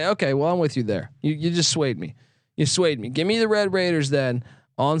Friday. Okay, well, I'm with you there. You just swayed me. You swayed me. Give me the Red Raiders then.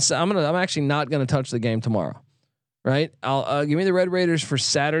 I'm actually not going to touch the game tomorrow. Right? I'll give me the Red Raiders for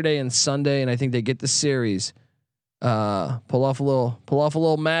Saturday and Sunday, and I think they get the series. Pull off a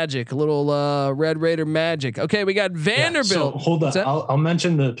little magic, a little Red Raider magic. Okay, we got Vanderbilt. So hold on, I'll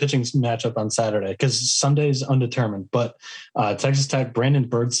mention the pitching matchup on Saturday because Sunday's undetermined. But Texas Tech, Brandon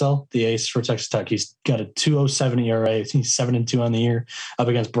Birdsell, the ace for Texas Tech, he's got a 2.07 ERA. He's 7-2 on the year, up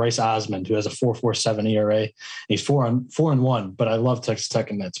against Bryce Osmond, who has a 4.47 ERA. He's 4-1. But I love Texas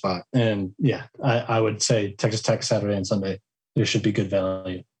Tech in that spot, and yeah, I would say Texas Tech Saturday and Sunday. There should be good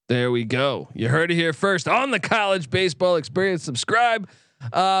value. There we go. You heard it here first on the College Baseball Experience. Subscribe.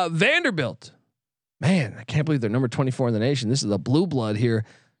 Vanderbilt. Man, I can't believe they're number 24 in the nation. This is a blue blood here.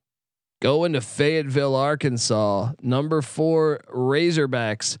 Going to Fayetteville, Arkansas. Number 4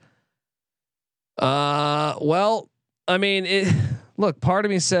 Razorbacks. Well, I mean, look, part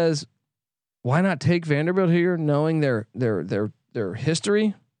of me says, why not take Vanderbilt here, knowing their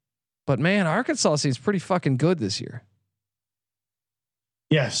history? But man, Arkansas seems pretty fucking good this year.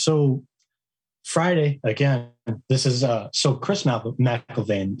 Yeah. So Friday again, this is so Chris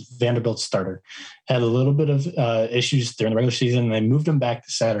McElvain, Vanderbilt's starter, had a little bit of issues during the regular season, and they moved him back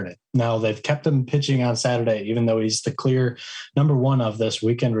to Saturday. Now they've kept him pitching on Saturday, even though he's the clear number 1 of this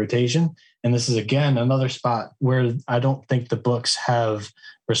weekend rotation. And this is again another spot where I don't think the books have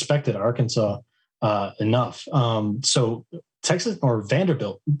respected Arkansas enough. So Texas or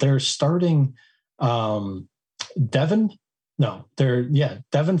Vanderbilt, they're starting Devin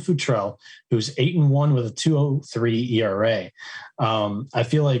Futrell, who's 8-1 with a 2.03 ERA. I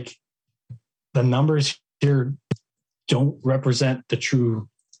feel like the numbers here don't represent the true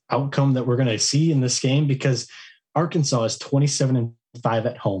outcome that we're going to see in this game, because Arkansas is 27-5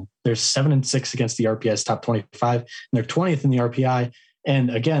 at home. They're 7-6 against the RPI's top 25, and they're 20th in the RPI.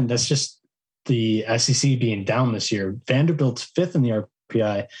 And again, that's just the SEC being down this year. Vanderbilt's 5th in the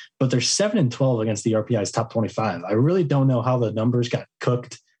RPI, but they're 7-12 against the RPI's top 25. I really don't know how the numbers got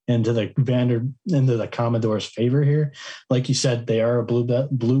cooked into the Commodores' favor here. Like you said, they are a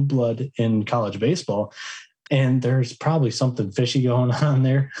blue blood in college baseball, and there's probably something fishy going on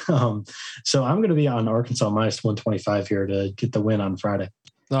there. So I'm going to be on Arkansas minus 125 here to get the win on Friday.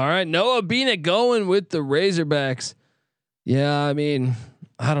 All right, Noah Bina going with the Razorbacks. Yeah, I mean,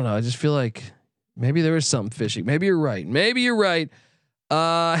 I don't know. I just feel like maybe there is something fishy. Maybe you're right.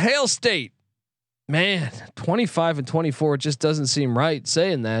 Hail State, man, 25-24. It just doesn't seem right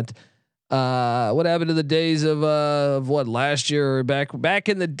saying that. What happened to the days of what last year or back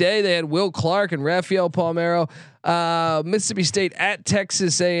in the day? They had Will Clark and Rafael Palmeiro. Mississippi State at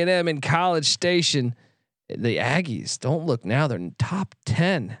Texas A&M in College Station. The Aggies don't look now. They're in top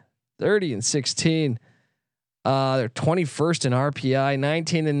 10, 30-16. They're 21st in RPI,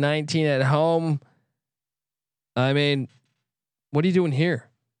 19-19 at home. I mean, what are you doing here?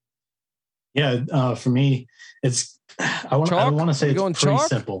 Yeah, for me, it's I don't want to say it's pretty chalk?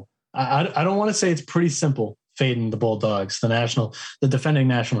 simple. I don't want to say it's pretty simple fading the Bulldogs, the defending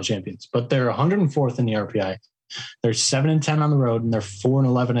national champions, but they're 104th in the RPI. They're 7-10 on the road, and they're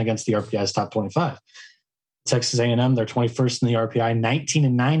 4-11 against the RPI's top 25. Texas A&M, they're 21st in the RPI,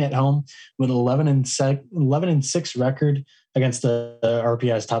 19-9 at home with 11-6 record against the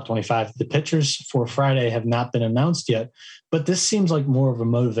RPI's top 25. The pitchers for Friday have not been announced yet, but this seems like more of a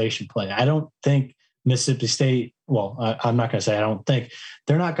motivation play. I don't think Mississippi State, well, I'm not going to say I don't think,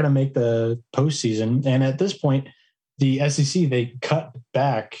 they're not going to make the postseason. And at this point, the SEC, they cut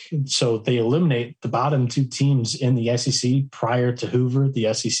back. So they eliminate the bottom two teams in the SEC prior to Hoover,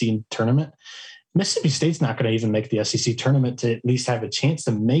 the SEC tournament. Mississippi State's not going to even make the SEC tournament to at least have a chance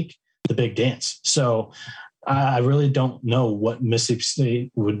to make the big dance. So I really don't know what Mississippi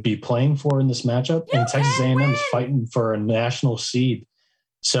State would be playing for in this matchup. And Texas A&M is fighting for a national seed.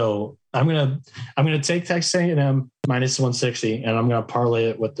 So I'm gonna take Texas A&M minus 160, and I'm gonna parlay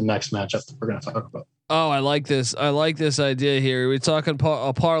it with the next matchup that we're gonna talk about. Oh, I like this. I like this idea here. We're talking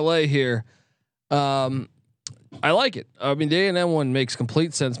a parlay here. I like it. I mean, the A&M one makes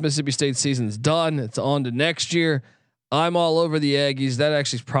complete sense. Mississippi State season's done. It's on to next year. I'm all over the Aggies. That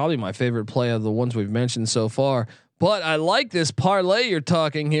actually is probably my favorite play of the ones we've mentioned so far. But I like this parlay you're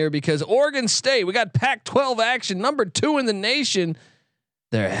talking here because Oregon State, we got Pac-12 action, number 2 in the nation.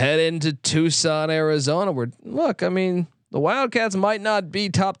 They're heading to Tucson, Arizona. I mean, the Wildcats might not be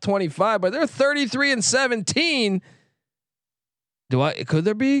top 25, but they're 33-17. Could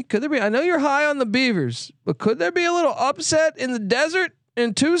there be? I know you're high on the Beavers, but could there be a little upset in the desert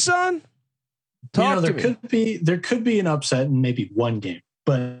in Tucson? There could be an upset in maybe one game,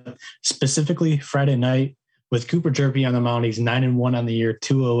 but specifically Friday night with Cooper Jerpy on the mound, he's 9-1 on the year,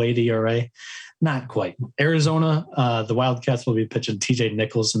 2.08 ERA. Not quite. Arizona, the Wildcats will be pitching TJ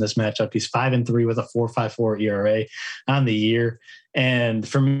Nichols in this matchup. He's 5-3 with a 4.54 ERA on the year. And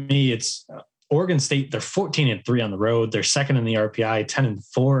for me, it's Oregon State. They're 14-3 on the road. They're second in the RPI,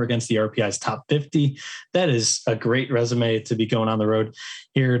 10-4 against the RPI's top 50. That is a great resume to be going on the road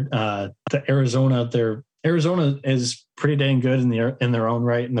here. Arizona is pretty dang good in their own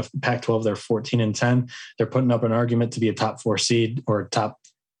right. In the Pac-12, they're 14-10. They're putting up an argument to be a top 4 seed or top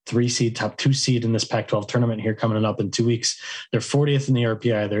 3 seed, top 2 seed in this Pac-12 tournament here coming up in 2 weeks. They're 40th in the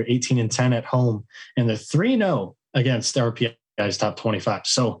RPI. They're 18-10 at home, and they're 3-0 against the RPI's top 25.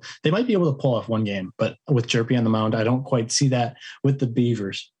 So they might be able to pull off one game, but with Jerpy on the mound, I don't quite see that with the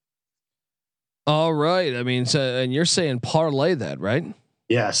Beavers. All right. I mean, and you're saying parlay that, right?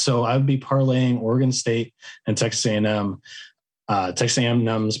 Yeah. So I would be parlaying Oregon State and Texas A&M. Texas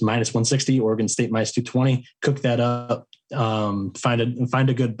A&M's minus 160, Oregon State minus 220. Cook that up. Find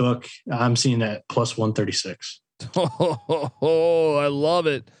a good book. I'm seeing that plus 136. Oh, I love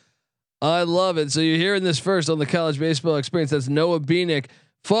it. I love it. So you're hearing this first on the College Baseball Experience. That's Noah Beanick.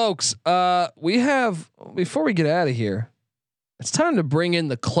 Folks, we have, before we get out of here, it's time to bring in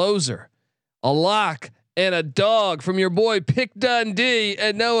the closer, a lock and a dog from your boy Pick Dundee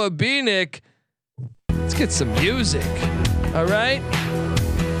and Noah Beanick. Let's get some music. All right.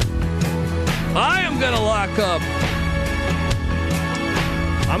 I am going to lock up.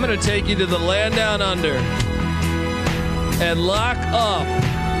 I'm going to take you to the land down under and lock up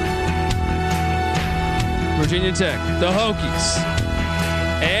Virginia Tech, the Hokies.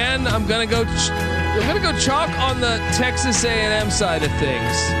 And I'm going to go chalk on the Texas A&M side of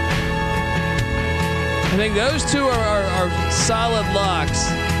things. I think those two are solid locks.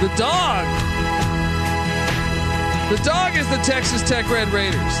 The dog is the Texas Tech Red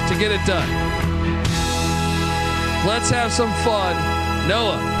Raiders to get it done. Let's have some fun.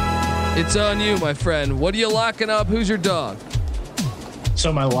 Noah, it's on you, my friend. What are you locking up? Who's your dog?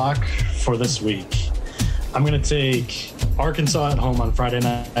 So my lock for this week, I'm going to take Arkansas at home on Friday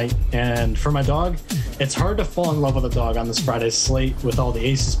night. And for my dog, it's hard to fall in love with a dog on this Friday slate with all the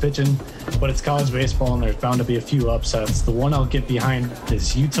aces pitching, but it's college baseball and there's bound to be a few upsets. The one I'll get behind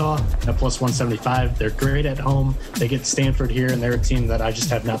is Utah at plus 175. They're great at home. They get Stanford here, and they're a team that I just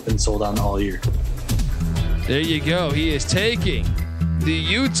have not been sold on all year. There you go. He is taking the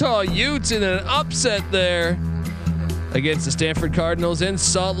Utah Utes in an upset there against the Stanford Cardinals in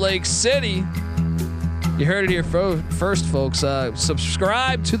Salt Lake City. You heard it here first, folks.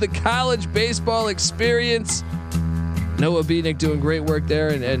 Subscribe to the College Baseball Experience. Noah Beanick doing great work there,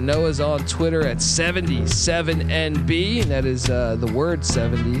 and Noah's on Twitter at 77NB. And that is the word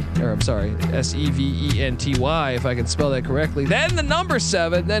 70, or I'm sorry, SEVENTY, if I can spell that correctly. Then the number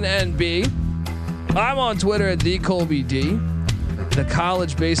 7, then NB. I'm on Twitter at TheColbyD. The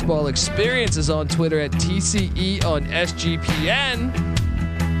College Baseball Experience is on Twitter at TCE on SGPN.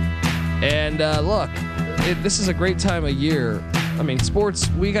 And look, this is a great time of year. I mean, sports,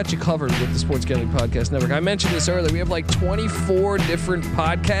 we got you covered with the Sports Gambling Podcast Network. I mentioned this earlier. We have like 24 different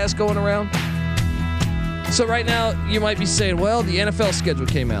podcasts going around. So right now you might be saying, well, the NFL schedule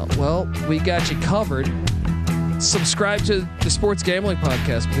came out. Well, we got you covered. Subscribe to the Sports Gambling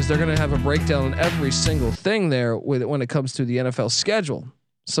Podcast because they're going to have a breakdown on every single thing there when it comes to the NFL schedule.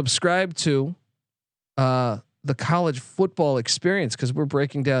 Subscribe to the College Football Experience because we're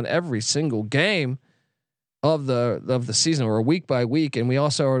breaking down every single game of the season, or week by week, and we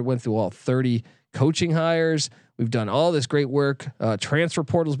also already went through all 30 coaching hires. We've done all this great work. Transfer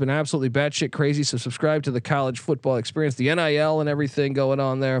portal's been absolutely batshit crazy. So subscribe to the College Football Experience, the NIL and everything going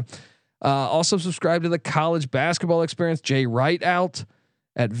on there. Also subscribe to the College Basketball Experience. Jay Wright out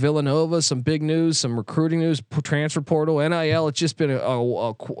at Villanova. Some big news, some recruiting news, transfer portal, NIL. It's just been a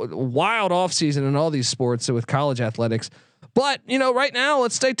wild offseason in all these sports with college athletics. But right now,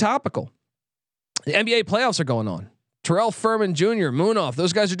 let's stay topical. The NBA playoffs are going on. Terrell Furman Jr., Moonoff,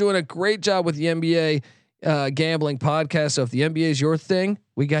 those guys are doing a great job with the NBA gambling podcast. So if the NBA is your thing,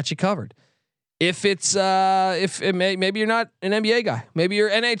 we got you covered. If it's maybe you're not an NBA guy, maybe you're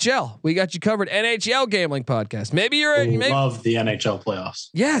NHL, we got you covered. NHL gambling podcast. Maybe you're love the NHL playoffs.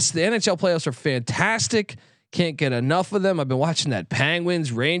 Yes, the NHL playoffs are fantastic. Can't get enough of them. I've been watching that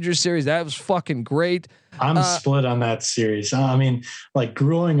Penguins Rangers series. That was fucking great. I'm split on that series. I mean, like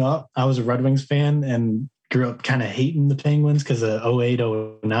growing up, I was a Red Wings fan and grew up kind of hating the Penguins because of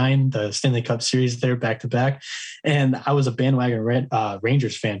 08-09, the Stanley Cup series there back to back. And I was a bandwagon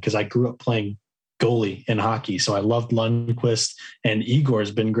Rangers fan because I grew up playing goalie in hockey. So I loved Lundqvist, and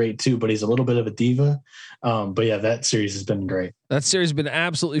Igor's been great too, but he's a little bit of a diva. But yeah, that series has been great. That series has been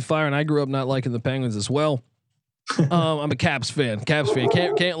absolutely fire. And I grew up not liking the Penguins as well. I'm a Caps fan.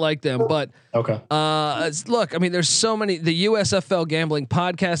 Can't like them, but okay. Look, I mean, there's so many. The USFL gambling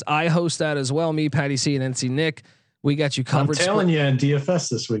podcast, I host that as well. Me, Patty C, and NC Nick. We got you covered. I'm telling you, in DFS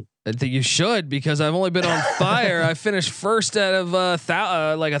this week. I think you should, because I've only been on fire. I finished first out of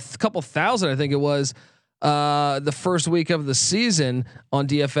like a couple thousand, I think it was, the first week of the season on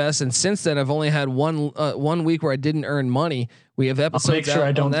DFS, and since then I've only had one week where I didn't earn money. We have episodes. I'll make sure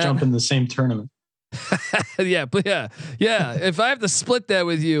I don't jump in the same tournament. Yeah. If I have to split that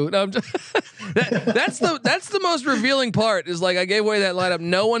with you, no, that's the most revealing part. Is like I gave away that lineup,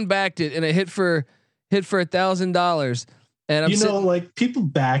 no one backed it, and it hit for $1,000. And I'm like people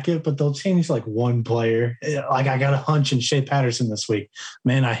back it, but they'll change like one player. Like I got a hunch in Shea Patterson this week.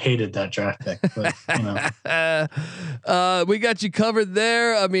 Man, I hated that draft pick. But, we got you covered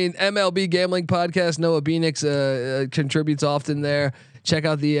there. I mean, MLB gambling podcast. Noah Beanick contributes often there. Check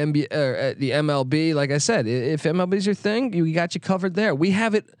out the the MLB. Like I said, if MLB is your thing, we got you covered there. We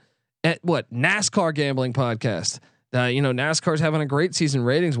have it at NASCAR gambling podcast. NASCAR's having a great season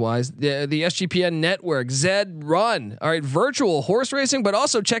ratings wise. The SGPN network, Zed Run. All right, virtual horse racing, but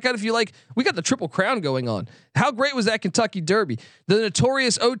also check out if you like. We got the Triple Crown going on. How great was that Kentucky Derby? The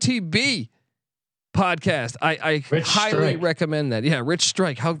Notorious OTB podcast. I highly recommend that. Yeah, Rich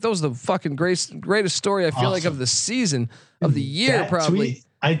Strike. That was the fucking greatest story I feel like of the season of the year, probably.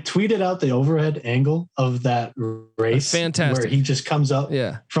 I tweeted out the overhead angle of that race. Fantastic. Where he just comes up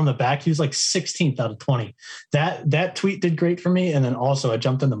from the back. He was like 16th out of 20. That tweet did great for me. And then also I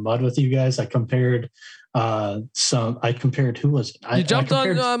jumped in the mud with you guys. I compared who was it? You jumped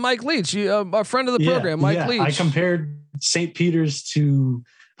on Mike Leach, a friend of the program, Mike Leach. I compared St. Peter's to,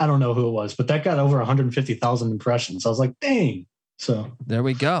 I don't know who it was, but that got over 150,000 impressions. I was like, dang. So there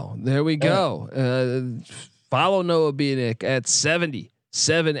we go. Follow Noah Beanick at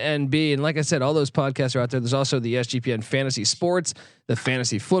 77NB. And like I said, all those podcasts are out there. There's also the SGPN Fantasy Sports, the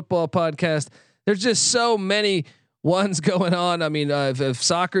Fantasy Football Podcast. There's just so many ones going on. I mean, if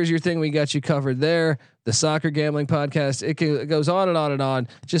soccer is your thing, we got you covered there. The Soccer Gambling Podcast. It goes on and on and on.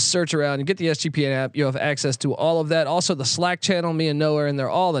 Just search around and get the SGPN app. You have access to all of that. Also the Slack channel, me and Noah are in there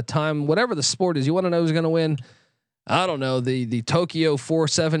all the time. Whatever the sport is, you want to know who's going to win? I don't know, the Tokyo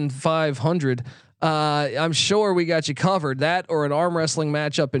 47500. I'm sure we got you covered. That or an arm wrestling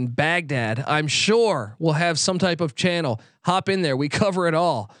matchup in Baghdad. I'm sure we'll have some type of channel. Hop in there. We cover it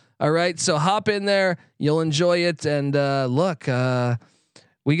all. All right. So hop in there. You'll enjoy it. And look,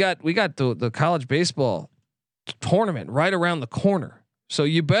 we got the college baseball tournament right around the corner. So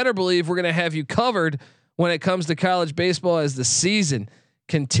you better believe we're going to have you covered when it comes to college baseball as the season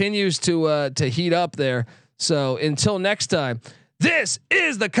continues to heat up there. So until next time, this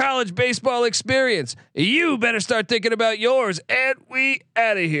is the College Baseball Experience. You better start thinking about yours, and we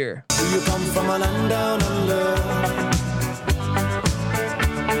out of here. Do you come from a land down under?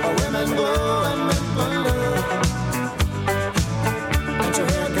 Women go and men wonder.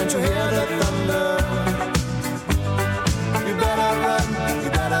 Can't you hear the thunder? You better run, you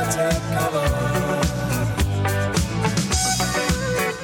better take cover.